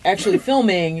started actually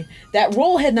filming, that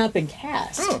role had not been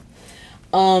cast.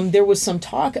 There was some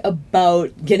talk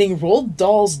about getting Roald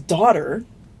Dahl's daughter,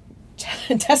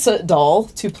 Tessa Dahl,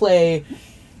 to play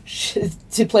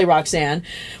Roxanne,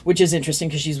 which is interesting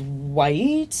because she's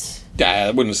white.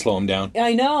 That wouldn't slow him down.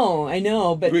 I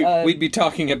know, but We'd be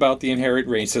talking about the inherent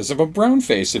racism of brown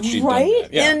face if she'd right? done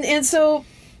that. Yeah. And so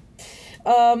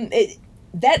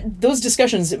those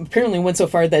discussions apparently went so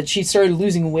far that she started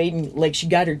losing weight and like she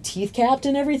got her teeth capped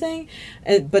and everything,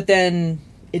 but then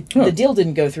the deal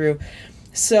didn't go through.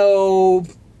 So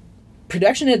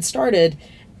production had started,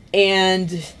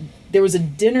 and there was a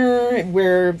dinner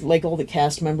where like all the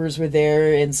cast members were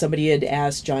there, and somebody had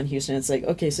asked John Huston, it's like,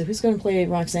 okay, so who's going to play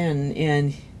Roxanne?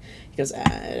 And he goes,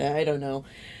 I don't know.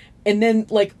 And then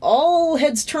like all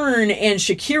heads turn, and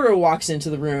Shakira walks into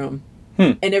the room,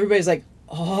 and everybody's like,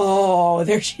 oh,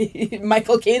 there she,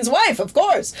 Michael Caine's wife, of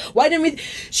course. Why didn't we?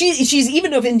 She's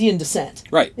even of Indian descent,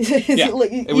 Right. Yeah.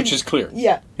 Like, Which is clear.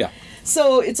 Yeah. Yeah.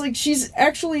 So it's like she's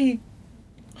actually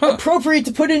appropriate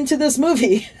to put into this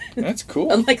movie, That's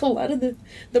cool. unlike a lot of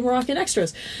the Moroccan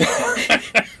extras.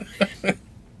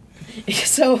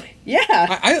 So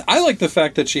yeah, I like the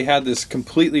fact that she had this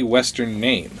completely Western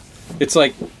name. It's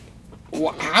like,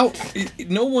 how?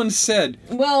 No one said,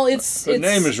 well, it's her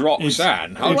name is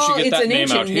Roxanne. How did well, she get it's that an name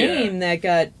ancient out here? name that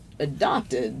got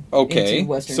adopted. Okay, into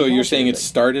Western so you're culture, saying it but-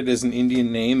 started as an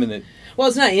Indian name and it... Well,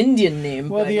 it's not Indian name.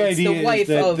 Well, but the it's idea the wife is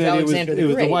that, of Alexander it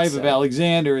was Great. the wife so. of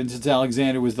Alexander, and since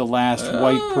Alexander was the last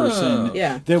white person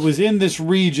Yeah. that was in this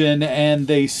region, and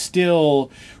they still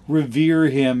revere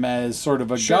him as sort of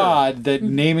a Sure. god, that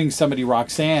naming somebody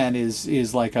Roxanne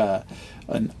is like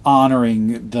an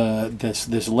honoring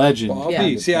this legend. Well, I'll Yeah.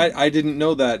 be. See, I didn't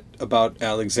know that about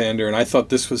Alexander, and I thought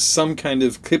this was some kind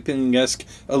of Kipling-esque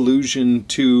allusion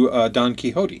to Don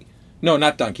Quixote. No,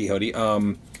 not Don Quixote.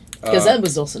 Because that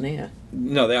was Dulcinea.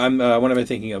 No, what am I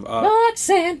thinking of?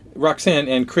 Roxanne. Roxanne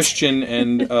and Christian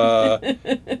and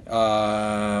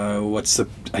what's the?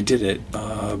 I did it.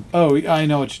 Oh, I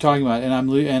know what you're talking about,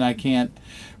 and I can't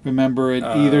remember it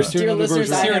either. Dear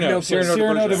listeners, I have no clue.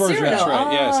 Cyrano de Bergerac. That's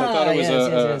right. Yes, I thought it was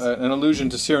yes. an allusion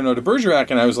to Cyrano de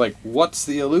Bergerac, and I was like, "What's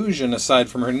the allusion aside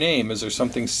from her name? Is there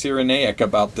something Cyrenaic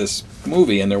about this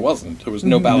movie?" And there wasn't. There was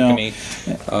no balcony,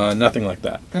 nothing like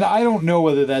that. And I don't know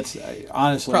whether that's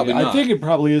honestly. Probably I not. think it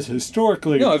probably is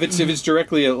historically. No, if it's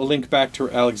directly a link back to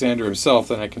Alexander himself,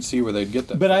 then I can see where they'd get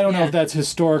that. But I don't know Yeah. if that's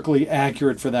historically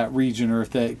accurate for that region, or if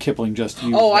that Kipling just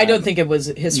used. Oh, I that. don't think it was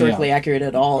historically Yeah. accurate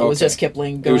at all. It was Okay. just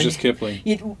Kipling It going. was just Kipling.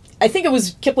 I think it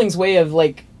was Kipling's way of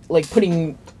like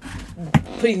putting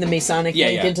the Masonic Yeah,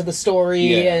 link yeah. into the story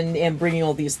Yeah. and bringing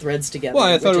all these threads together. Well,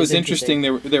 I thought which it was is interesting.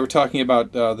 They were talking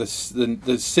about the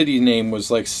city name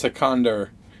was like Sikandar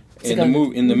in the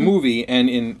Sikandar. movie, and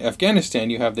in Afghanistan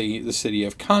you have the city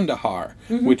of Kandahar,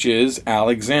 which is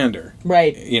Alexander.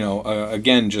 Right. You know,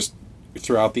 again, just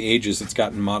throughout the ages, it's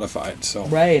gotten modified. So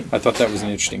Right. I thought that was an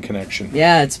interesting connection.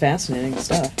 Yeah, it's fascinating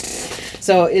stuff.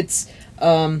 So it's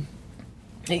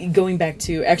going back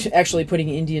to actually putting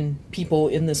Indian people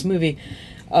in this movie,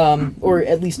 or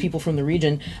at least people from the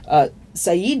region.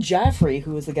 Saeed Jaffrey,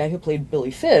 who was the guy who played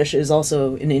Billy Fish, is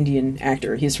also an Indian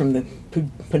actor. He's from the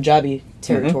Punjabi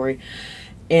territory.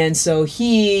 And so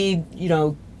he,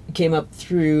 came up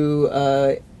through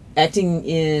acting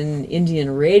in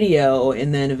Indian radio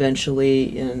and then eventually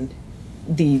in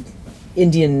the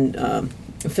Indian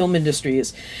film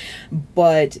industries.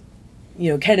 But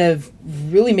kind of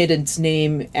really made its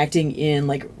name acting in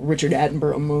like Richard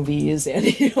Attenborough movies, and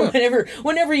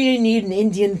whenever you need an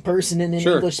Indian person in an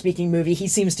Sure. English-speaking movie, he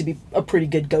seems to be a pretty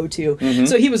good go-to.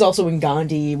 So he was also in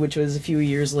Gandhi, which was a few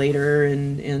years later,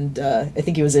 and I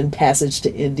think he was in Passage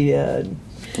to India. And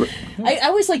I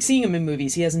always like seeing him in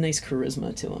movies. He has a nice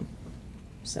charisma to him.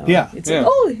 So Yeah. it's Yeah. like,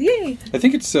 oh yay! I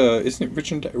think it's isn't it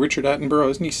Richard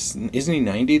Attenborough? Isn't he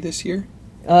 90 this year?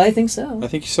 I think so. I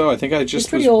think so. I think I just He's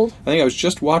pretty was, old. I think I was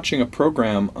just watching a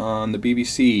program on the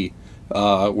BBC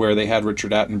where they had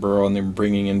Richard Attenborough and they were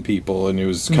bringing in people, and it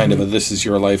was kind of a "This Is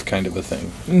Your Life" kind of a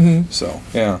thing. Mm-hmm. So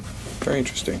yeah, very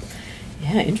interesting.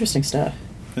 Yeah, interesting stuff.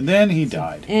 And then he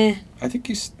died. I think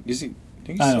is he? I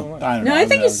think he's I still don't. alive. I don't No, know. I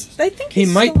think He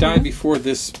he's might still die alive. before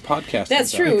this podcast. That's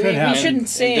is true. out. It could We happen. shouldn't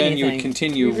say and then anything. you would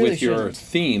continue We really with your shouldn't.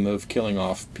 theme of killing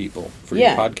off people for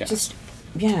Yeah, your podcast.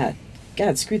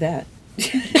 God, screw that.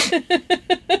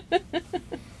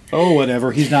 Oh,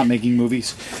 whatever. He's not making movies.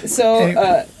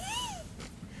 So,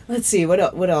 let's see, what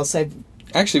else?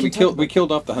 Actually, we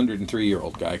killed off the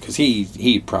 103-year-old guy because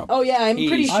he probably. Oh, yeah, I'm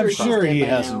pretty sure I'm he's sure dead he by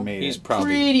hasn't now. made He's it. probably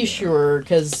Pretty sure,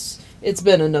 because it's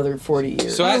been another 40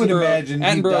 years. So I would Attenborough, imagine he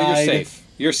Attenborough, you're died- safe.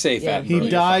 You're safe, Yeah. Attenborough. He You're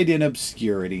died in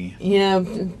obscurity. Yeah,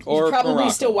 Or he's probably Morocco.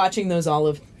 still watching those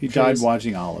olive. He died shows.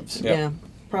 watching olives. Yep. Yeah, fine.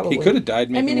 probably. He could have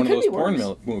died making I mean, one it of those could be porn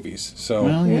worse. movies. So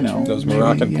Well, you know. those maybe,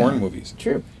 Moroccan yeah. porn movies.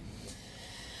 True.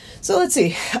 So let's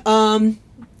see.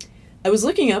 I was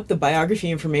looking up the biography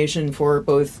information for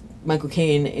both Michael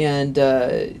Caine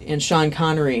and Sean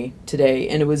Connery today,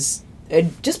 and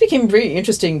it just became very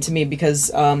interesting to me because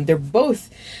they're both,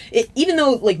 even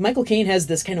though like Michael Caine has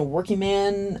this kind of working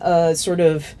man sort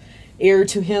of air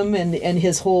to him and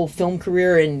his whole film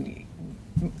career, and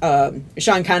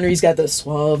Sean Connery's got the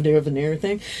suave debonair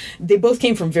thing. They both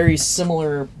came from very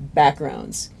similar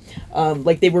backgrounds.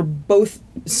 Like they were both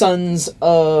sons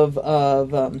of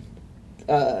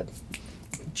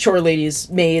chore ladies,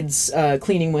 maids,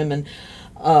 cleaning women,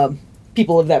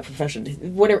 people of that profession.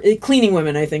 Whatever, cleaning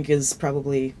women, I think, is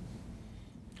probably.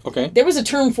 Okay. There was a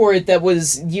term for it that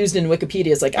was used in Wikipedia.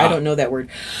 It's like I don't know that word.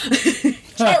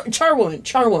 Charwoman.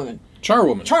 Charwoman.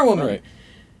 Charwoman. All right.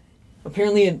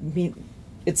 Apparently,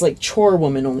 it's like chore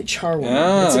woman, only charwoman.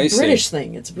 Ah, it's a I British see.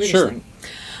 thing. It's a British Sure. thing.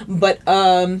 But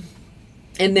and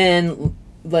then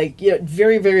like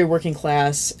very very working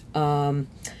class.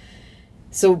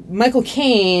 So Michael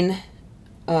Caine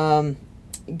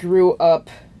grew up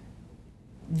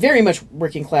very much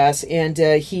working class, and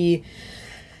he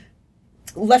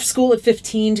left school at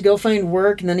 15 to go find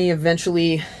work, and then he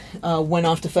eventually went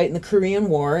off to fight in the Korean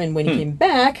War, and when he came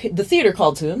back, the theater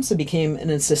called to him, so he became an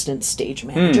assistant stage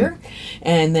manager,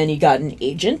 and then he got an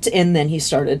agent, and then he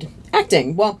started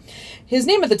acting. Well, his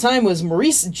name at the time was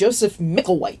Maurice Joseph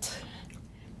Micklewhite,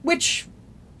 which...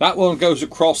 That one goes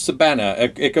across the banner.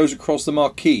 It goes across the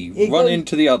marquee. Run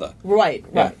into the other. Right.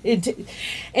 Yeah.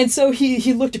 And so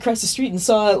he looked across the street and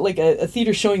saw like a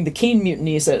theater showing the Caine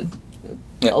Mutiny. He said,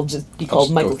 Yeah. I'll just be called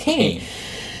I'll Michael go Caine.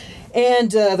 And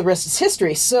the rest is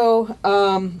history. So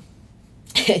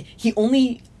he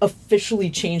only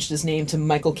officially changed his name to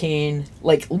Michael Caine,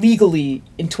 like legally,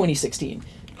 in 2016.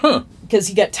 Huh. Because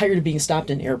he got tired of being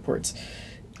stopped in airports.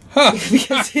 Huh.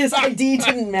 Because his ID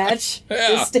didn't match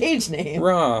Yeah. his stage name.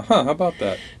 Rah. Huh. How about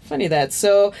that? Funny that.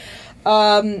 So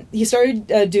he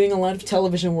started doing a lot of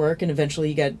television work, and eventually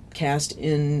he got cast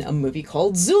in a movie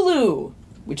called Zulu,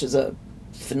 which is a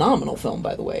phenomenal film,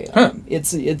 by the way. Huh.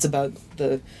 It's about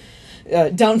the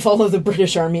downfall of the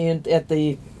British Army at the, at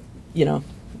the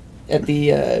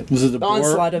Was it the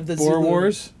onslaught of the Boer Zulu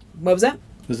Wars? What was that?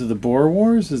 Was it the Boer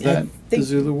Wars? Is I that the think-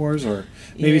 Zulu Wars, or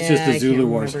maybe it's just Yeah, the I Zulu can't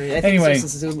Wars? remember. I think Anyway, it's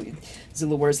just the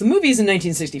Zulu Wars. The movie's in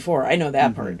 1964. I know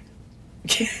that part.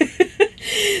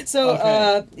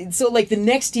 So, so like the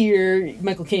next year,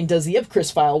 Michael Caine does the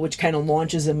Ipcress File, which kind of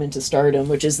launches him into stardom,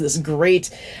 which is this great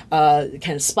kind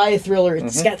of spy thriller.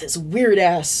 It's got this weird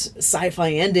ass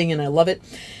sci-fi ending, and I love it.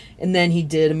 And then he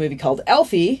did a movie called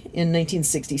Alfie in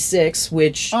 1966,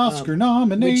 which Oscar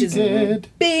nominated. which is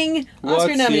Bing Oscar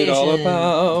What's nomination. it all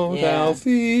about, Yeah.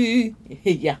 Alfie?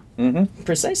 Yeah,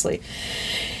 precisely.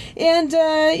 And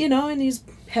and he's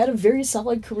had a very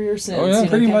solid career since. Oh, yeah.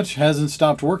 Pretty much hasn't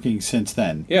stopped working since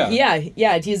then. Yeah.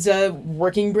 Yeah, he's a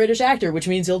working British actor, which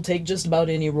means he'll take just about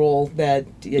any role that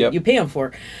Yep. you pay him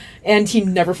for. And he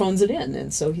never phones it in,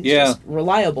 and so he's just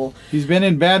reliable. He's been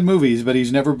in bad movies, but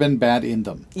he's never been bad in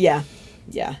them. Yeah.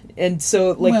 And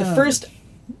so, like, Well.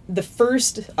 the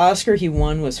first Oscar he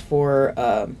won was for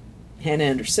Hannah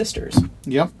and Her Sisters.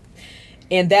 Yep.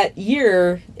 And that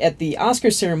year, at the Oscar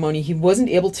ceremony, he wasn't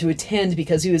able to attend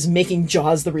because he was making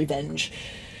Jaws the Revenge.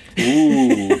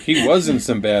 Ooh, he was in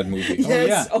some bad movies. Yes.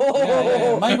 yeah.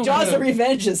 Oh, Michael Jaws the Caine.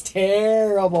 Revenge is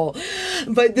terrible.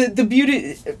 But the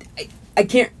beauty...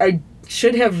 I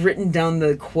should have written down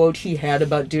the quote he had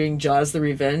about doing Jaws the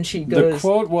Revenge. He goes... The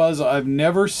quote was, "I've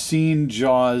never seen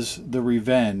Jaws the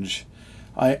Revenge.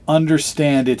 I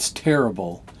understand it's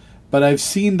terrible, but I've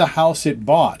seen the house it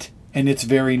bought, and it's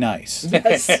very nice."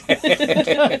 Yes.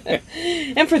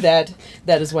 And for that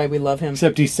is why we love him.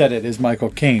 Except he said it as Michael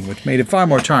Caine, which made it far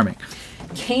more charming.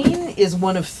 Caine is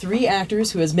one of 3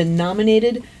 actors who has been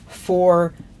nominated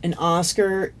for an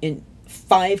Oscar in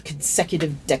 5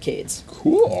 consecutive decades.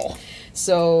 Cool.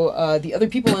 So the other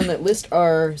people on that list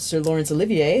are Sir Laurence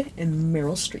Olivier and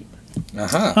Meryl Streep.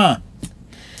 Uh-huh.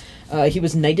 Huh. He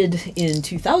was knighted in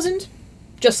 2000,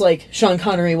 just like Sean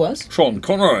Connery was. Sean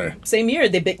Connery. Same year,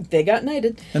 they got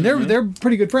knighted. And they're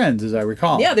pretty good friends, as I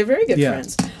recall. Yeah, they're very good Yeah.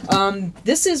 friends.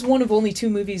 This is one of only 2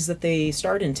 movies that they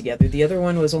starred in together. The other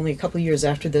one was only a couple years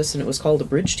after this, and it was called A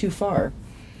Bridge Too Far.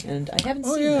 and I haven't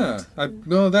Oh seen yeah, that.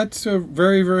 no, that's a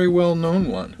very, very well known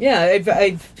one. Yeah,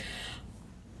 I've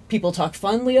people talk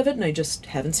fondly of it, and I just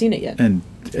haven't seen it yet. And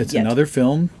it's Yet. another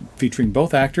film featuring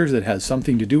both actors that has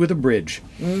something to do with a bridge.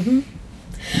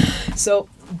 So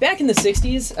back in the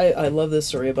 60s, I love this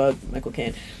story about Michael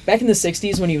Caine. Back in the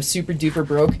 60s when he was super duper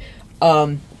broke,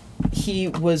 he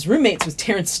was roommates with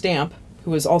Terrence Stamp,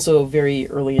 who was also very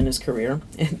early in his career.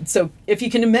 And so if you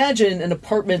can imagine an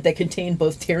apartment that contained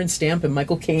both Terrence Stamp and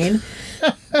Michael Caine,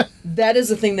 that is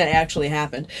a thing that actually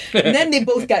happened. And then they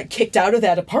both got kicked out of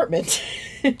that apartment.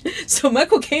 So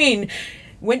Michael Caine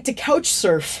went to couch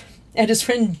surf at his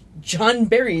friend John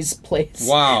Barry's place.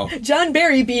 Wow. John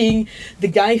Barry being the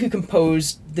guy who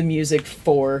composed the music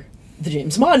for the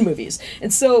James Bond movies.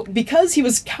 And so because he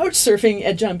was couch surfing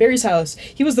at John Barry's house,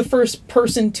 he was the first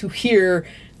person to hear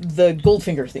the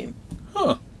Goldfinger theme.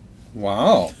 Huh.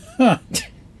 Wow.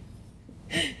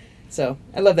 So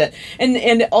I love that.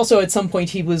 And also at some point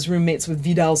he was roommates with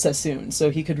Vidal Sassoon, so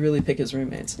he could really pick his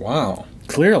roommates. Wow.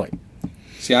 Clearly.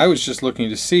 See, I was just looking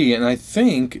to see, and I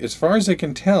think, as far as I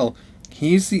can tell,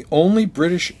 he's the only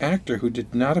British actor who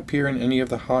did not appear in any of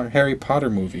the Harry Potter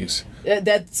movies.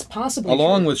 That's possibly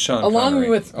Along true. with Sean Along Connery.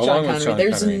 with Along Sean with Connery. Sean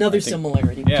There's Connery, another I think.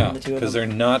 similarity Yeah, between the two of because them.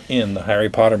 they're not in the Harry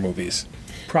Potter movies.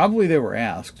 Probably they were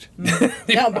asked.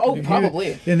 Yeah, oh,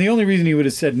 probably. And the only reason he would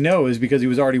have said no is because he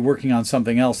was already working on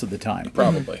something else at the time.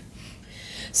 Probably.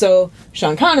 So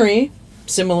Sean Connery,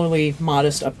 similarly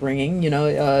modest upbringing,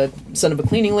 son of a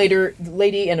cleaning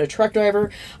lady and a truck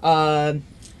driver.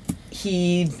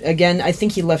 He, again, I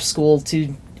think he left school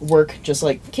to work just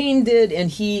like Caine did,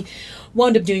 and he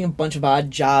wound up doing a bunch of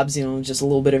odd jobs, just a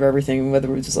little bit of everything, whether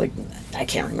it was just like, I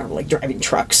can't remember, like driving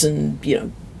trucks and,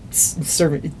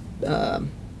 serving,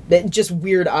 just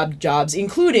weird odd jobs,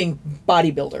 including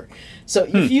bodybuilder. So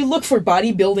if you look for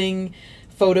bodybuilding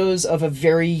photos of a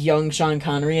very young Sean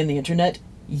Connery on the internet,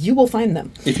 you will find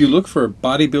them. If you look for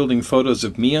bodybuilding photos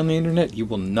of me on the internet, you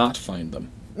will not find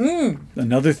them.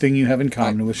 Another thing you have in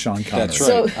common with Sean Connery. That's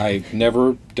right. So- I've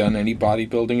never done any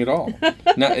bodybuilding at all.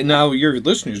 now, your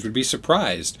listeners would be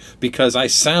surprised because I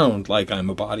sound like I'm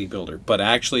a bodybuilder, but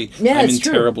actually Yeah, I'm it's in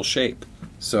true. terrible shape.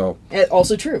 So,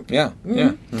 Also true. yeah,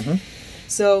 yeah. Mm-hmm.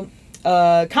 So,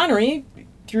 Connery,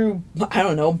 through, I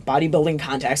don't know, bodybuilding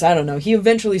contacts, I don't know, he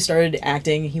eventually started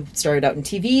acting. He started out in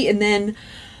TV, and then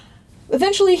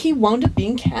eventually he wound up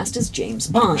being cast as James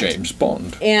Bond. James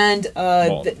Bond. And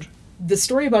Bond. the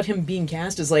story about him being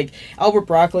cast is like Albert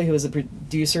Broccoli, who was the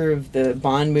producer of the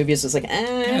Bond movies, was like,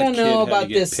 I don't know about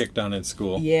this. Picked on in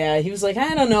school. Yeah, he was like,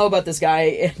 I don't know about this guy,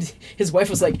 and his wife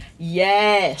was like,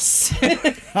 yes.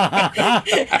 and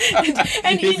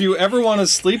If you ever want to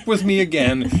sleep with me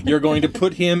again, you're going to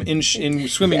put him in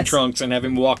swimming Yes. trunks and have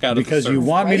him walk out Because of the you surf.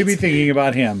 want me to be Right? thinking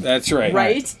about him. That's right.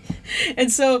 Right?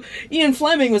 And so Ian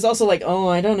Fleming was also like, oh,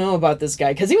 I don't know about this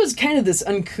guy. Because he was kind of this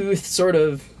uncouth sort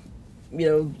of,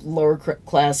 lower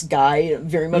class guy,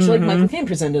 very much like Michael Caine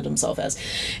presented himself as.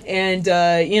 And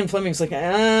Ian Fleming was like,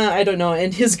 I don't know.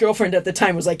 And his girlfriend at the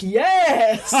time was like,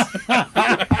 yes!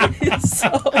 So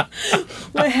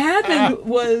what happened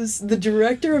was the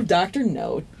director of Dr.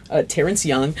 No, Terrence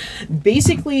Young,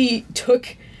 basically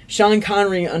took Sean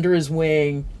Connery under his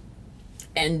wing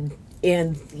and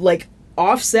like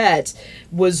offset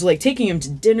was like taking him to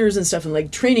dinners and stuff and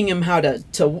like training him how to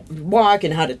walk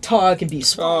and how to talk and be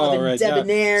suave and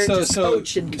debonair. So, and just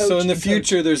coach and coach so in the and coach.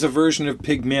 future, there's a version of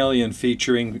Pygmalion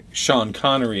featuring Sean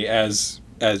Connery as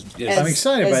I'm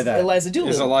excited by that. Eliza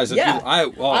Doolittle. As Eliza yeah.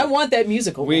 Doolittle. I want that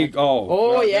musical. man.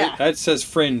 Well, yeah. that says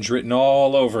Fringe written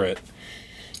all over it.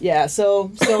 Yeah,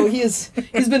 so he's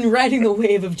been riding the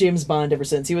wave of James Bond ever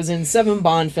since. He was in 7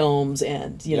 Bond films,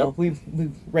 and we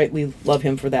rightly love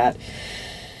him for that.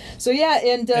 So yeah,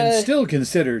 and still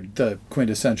considered the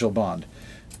quintessential Bond.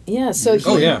 yeah, so he,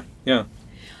 Oh yeah, yeah.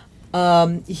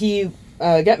 he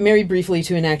got married briefly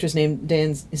to an actress named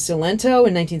Dan Cilento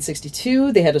in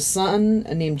 1962. They had a son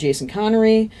named Jason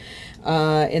Connery,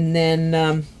 and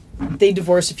then they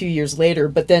divorced a few years later.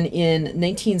 But then in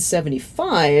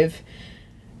 1975,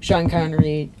 Sean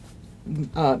Connery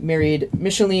married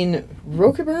Micheline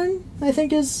Roqueburn, I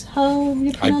think is how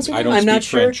you pronounce her I name. don't I'm speak not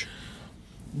sure. French.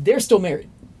 They're still married.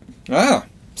 Ah,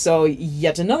 So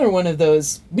yet another one of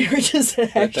those marriages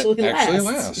that actually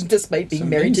lasts, despite being It's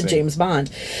married to amazing. James Bond.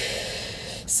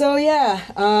 So yeah,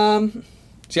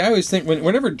 see, I always think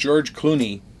whenever George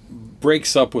Clooney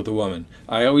breaks up with a woman,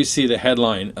 I always see the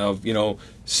headline of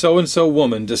so and so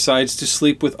woman decides to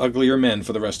sleep with uglier men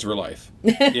for the rest of her life.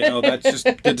 That's just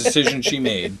the decision she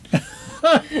made.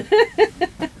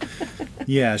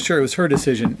 Yeah, sure, it was her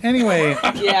decision. Anyway,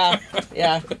 yeah.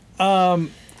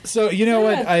 so you know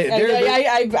what?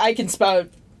 I can spout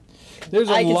There's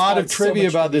a I could lot spot of so trivia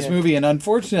much about this trivia. movie, and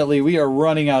unfortunately, we are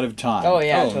running out of time. Oh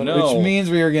yeah, Oh, totally. no. Which means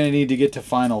we are going to need to get to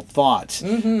final thoughts.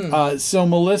 So,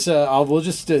 Melissa, we'll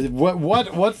just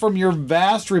what from your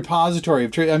vast repository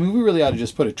of trivia? I mean, we really ought to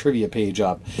just put a trivia page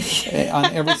up on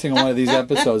every single one of these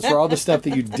episodes for all the stuff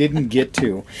that you didn't get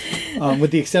to,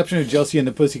 with the exception of Josie and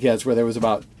the Pussycats, where there was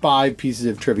about 5 pieces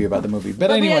of trivia about the movie. But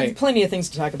We anyway, had plenty of things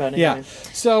to talk about. Anyway. yeah.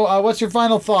 So, what's your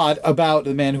final thought about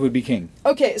The Man Who Would Be King?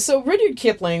 Okay, so Rudyard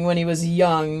Kipling, when he was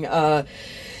young,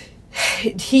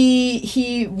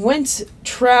 he went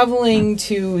traveling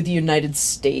to the United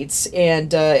States,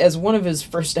 and as one of his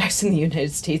first acts in the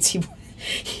United States,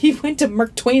 he went to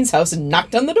Mark Twain's house and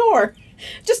knocked on the door.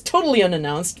 Just totally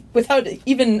unannounced, without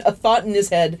even a thought in his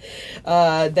head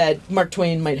that Mark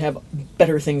Twain might have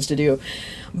better things to do.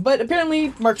 But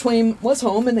apparently Mark Twain was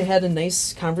home and they had a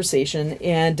nice conversation,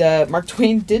 and Mark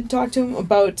Twain did talk to him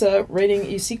about writing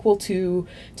a sequel to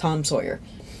Tom Sawyer.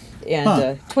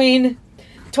 And Twain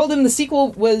told him the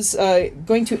sequel was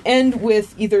going to end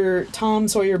with either Tom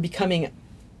Sawyer becoming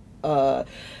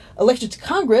elected to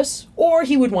Congress, or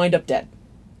he would wind up dead.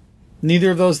 Neither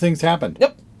of those things happened.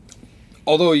 Yep.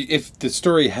 Although, if the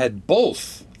story had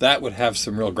both, that would have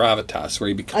some real gravitas, where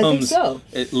he becomes so.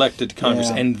 elected to Congress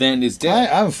Yeah. and then is dead.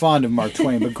 I'm fond of Mark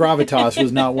Twain, but gravitas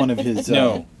was not one of his.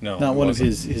 No, not it one of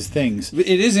wasn't. his things. It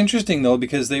is interesting, though,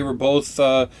 because they were both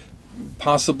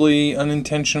possibly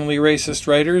unintentionally racist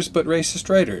writers, but racist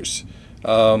writers.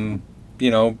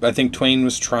 I think Twain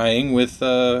was trying with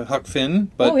Huck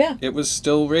Finn, but Oh, yeah. it was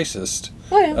still racist.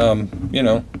 Oh,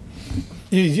 yeah.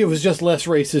 It was just less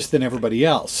racist than everybody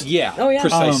else. Yeah, Oh, yeah.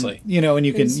 precisely. And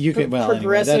you can It's well anyway,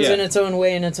 progressive that's- Yeah. in its own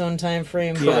way, in its own time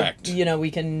frame. Correct. But,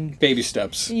 we can. Baby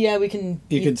steps. Yeah, we can.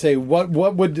 you can say what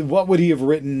would he have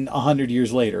written 100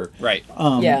 years later? Right.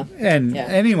 Yeah. And Yeah.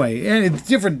 anyway, and it's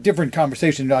different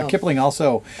conversation. Kipling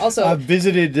also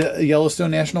visited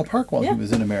Yellowstone National Park while Yeah. he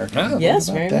was in America. Oh. Yes,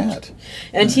 What about very that? much.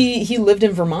 And he lived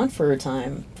in Vermont for a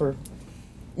time.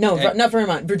 Not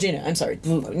Vermont, Virginia. I'm sorry,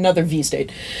 another V state.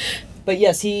 But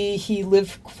yes, he lived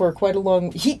for quite a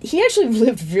long. He actually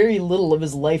lived very little of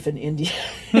his life in India.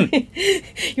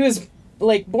 He was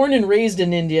born and raised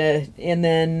in India, and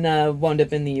then wound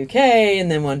up in the UK, and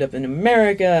then wound up in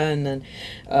America, and then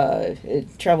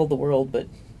traveled the world. But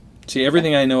See,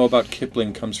 everything I know about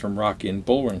Kipling comes from Rocky and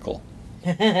Bullwinkle.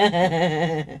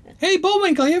 Hey,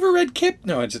 Bullwinkle, you ever read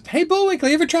No, it's just, hey, Bullwinkle,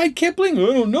 you ever tried Kipling? I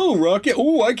don't know, Rocky.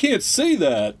 Oh, I can't say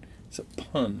that. It's a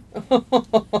pun.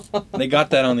 They got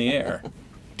that on the air.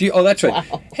 That's right.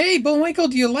 Wow. Hey, Bullwinkle,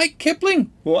 do you like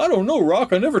Kipling? Well, I don't know,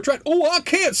 Rock. I never tried. Oh, I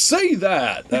can't say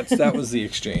that. That was the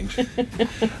exchange.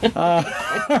 All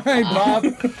right, Bob.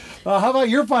 How about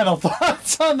your final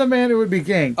thoughts on The Man Who Would Be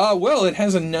King? Well, it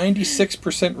has a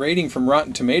 96% rating from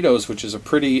Rotten Tomatoes, which is a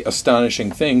pretty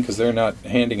astonishing thing because they're not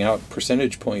handing out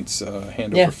percentage points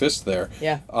hand over fist there.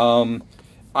 yeah,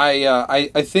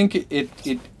 I think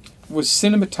it was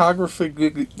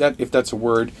cinematographically, if that's a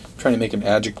word, I'm trying to make an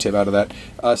adjective out of that,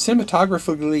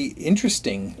 cinematographically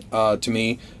interesting to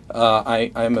me.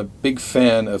 I'm a big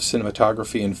fan of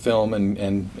cinematography and film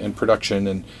and production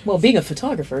and well, being a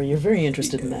photographer, you're very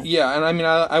interested in that. yeah, and I mean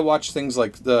I watch things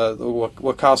like the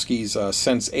Wachowskis'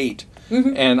 Sense8.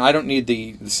 Mm-hmm. And I don't need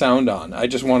the sound on. I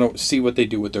just want to see what they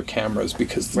do with their cameras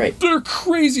because they're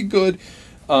crazy good.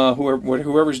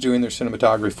 Whoever's doing their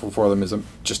cinematography for them is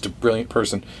just a brilliant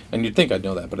person, and you'd think I'd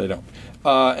know that, but I don't.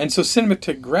 And so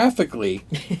cinematographically,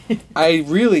 I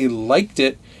really liked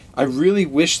it. I really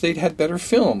wish they'd had better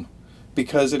film,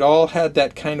 because it all had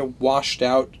that kind of washed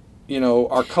out,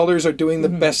 our colors are doing the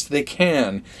best they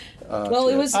can. Well,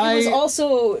 it was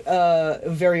also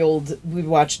very old. We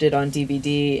watched it on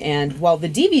DVD, and while the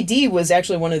DVD was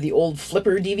actually one of the old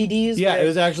flipper DVDs. Yeah, it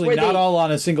was actually not all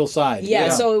on a single side. Yeah,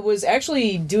 so it was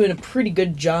actually doing a pretty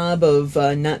good job of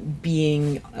not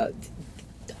being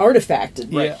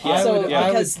artifacted. Right. Yeah, So I would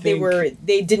because think-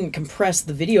 they didn't compress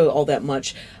the video all that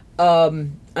much.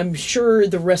 I'm sure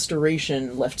the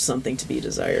restoration left something to be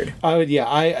desired.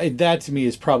 That to me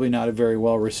is probably not a very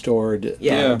well restored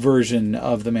version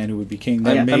of The Man Who Would Be King.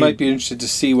 I might be interested to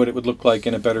see what it would look like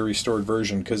in a better restored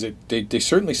version, because they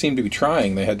certainly seem to be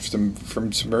trying. They had some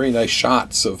very nice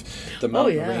shots of the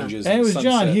mountain ranges. And it was John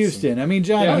sunsets Huston. I mean,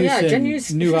 John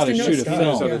Huston knew how to shoot a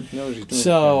film.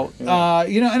 So,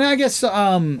 and I guess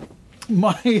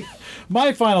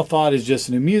my final thought is just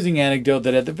an amusing anecdote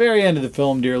that at the very end of the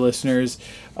film, dear listeners,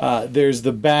 there's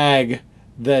the bag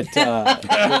that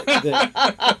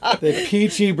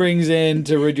Peachy brings in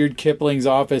to Rudyard Kipling's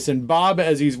office, and Bob,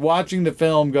 as he's watching the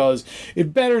film, goes,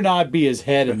 "It better not be his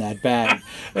head in that bag."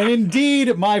 And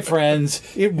indeed, my friends,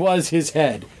 it was his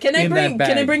head. Can I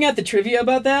bring out the trivia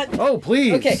about that? Oh,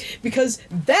 please. Okay, because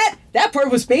that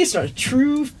part was based on a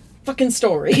true fucking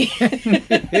story.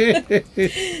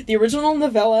 The original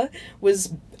novella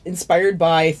was inspired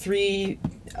by 3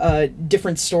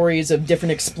 different stories of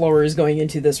different explorers going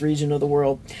into this region of the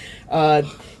world.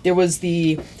 There was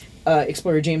the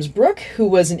explorer James Brooke, who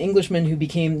was an Englishman who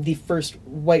became the first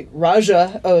white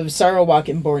Raja of Sarawak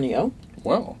in Borneo.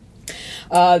 Wow.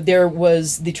 There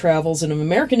was the travels of an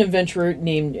American adventurer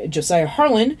named Josiah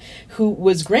Harlan, who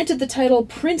was granted the title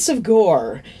Prince of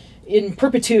Gore in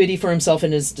perpetuity for himself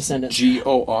and his descendants.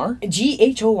 G-O-R?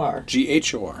 G-H-O-R.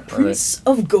 G-H-O-R. Prince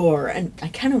of Gore. And I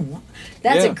kind of want...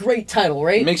 That's a great title,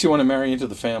 right? It makes you want to marry into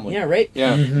the family. Yeah, right?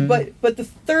 Yeah. Mm-hmm. But the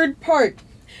third part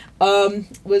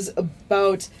was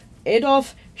about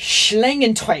Adolf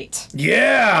Schlangentveit.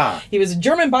 Yeah. He was a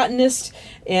German botanist,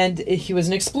 and he was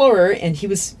an explorer, and he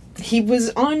was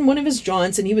on one of his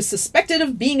jaunts, and he was suspected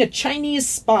of being a Chinese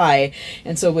spy.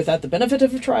 And so without the benefit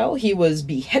of a trial, he was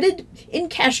beheaded in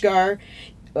Kashgar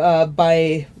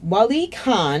by Wali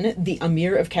Khan, the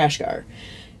Emir of Kashgar.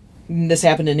 This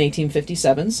happened in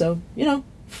 1857, so,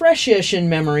 fresh-ish in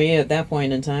memory at that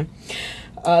point in time.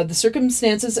 The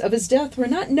circumstances of his death were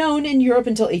not known in Europe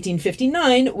until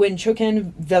 1859, when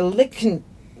Chokan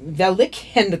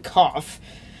Velikhendkov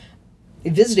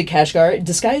visited Kashgar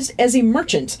disguised as a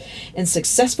merchant and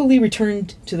successfully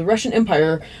returned to the Russian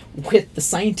Empire with the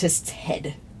scientist's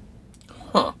head.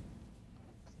 Huh.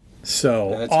 So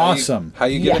That's awesome. How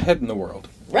you get ahead in the world.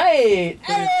 Right.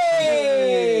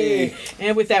 Hey!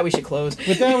 And with that, we should close.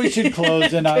 With that, we should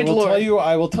close, and I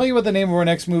will tell you what the name of our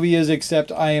next movie is,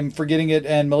 except I am forgetting it,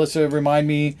 and Melissa, remind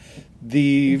me.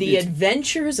 The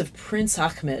Adventures of Prince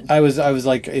Ahmed. I was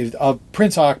like,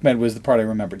 Prince Ahmed was the part I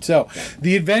remembered. So,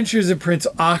 The Adventures of Prince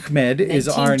Ahmed is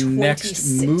our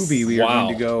next movie. We are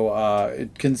going to go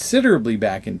considerably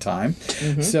back in time.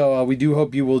 Mm-hmm. So we do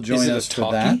hope you will join us for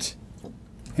that.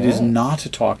 It is not a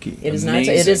talkie. It is not.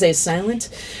 It is a silent,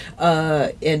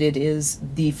 and it is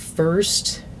the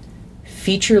first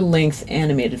feature-length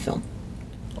animated film.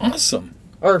 Awesome.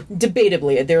 Or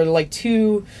debatably, there are like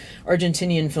 2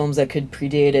 Argentinian films that could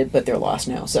predate it, but they're lost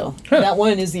now. So that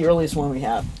one is the earliest one we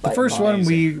have. The first one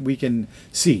we can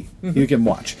see, you can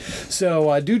watch.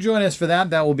 So do join us for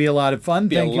that. That will be a lot of fun.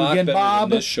 Thank you again,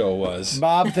 Bob. This show was.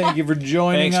 Bob, thank you for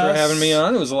joining us. Thanks for having me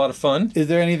on. It was a lot of fun. Is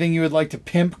there anything you would like to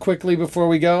pimp quickly before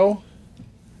we go?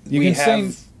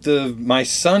 My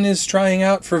son is trying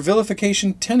out for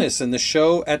vilification tennis in the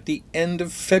show at the end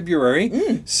of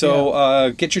February.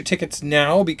 So get your tickets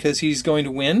now because he's going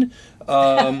to win.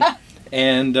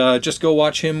 And just go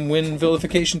watch him win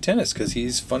vilification tennis because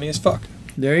he's funny as fuck.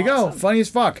 There you go. Funny as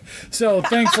fuck. So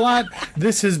thanks a lot.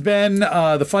 This has been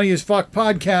the Funny as Fuck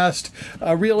podcast,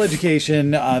 Real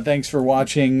Education. Thanks for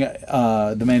watching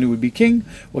The Man Who Would Be King.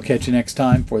 We'll catch you next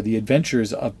time for the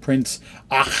adventures of Prince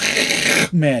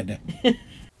Ahmed.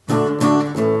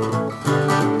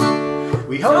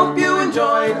 We hope you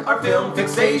enjoyed our film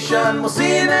fixation. We'll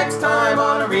see you next time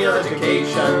on A Real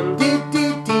Education.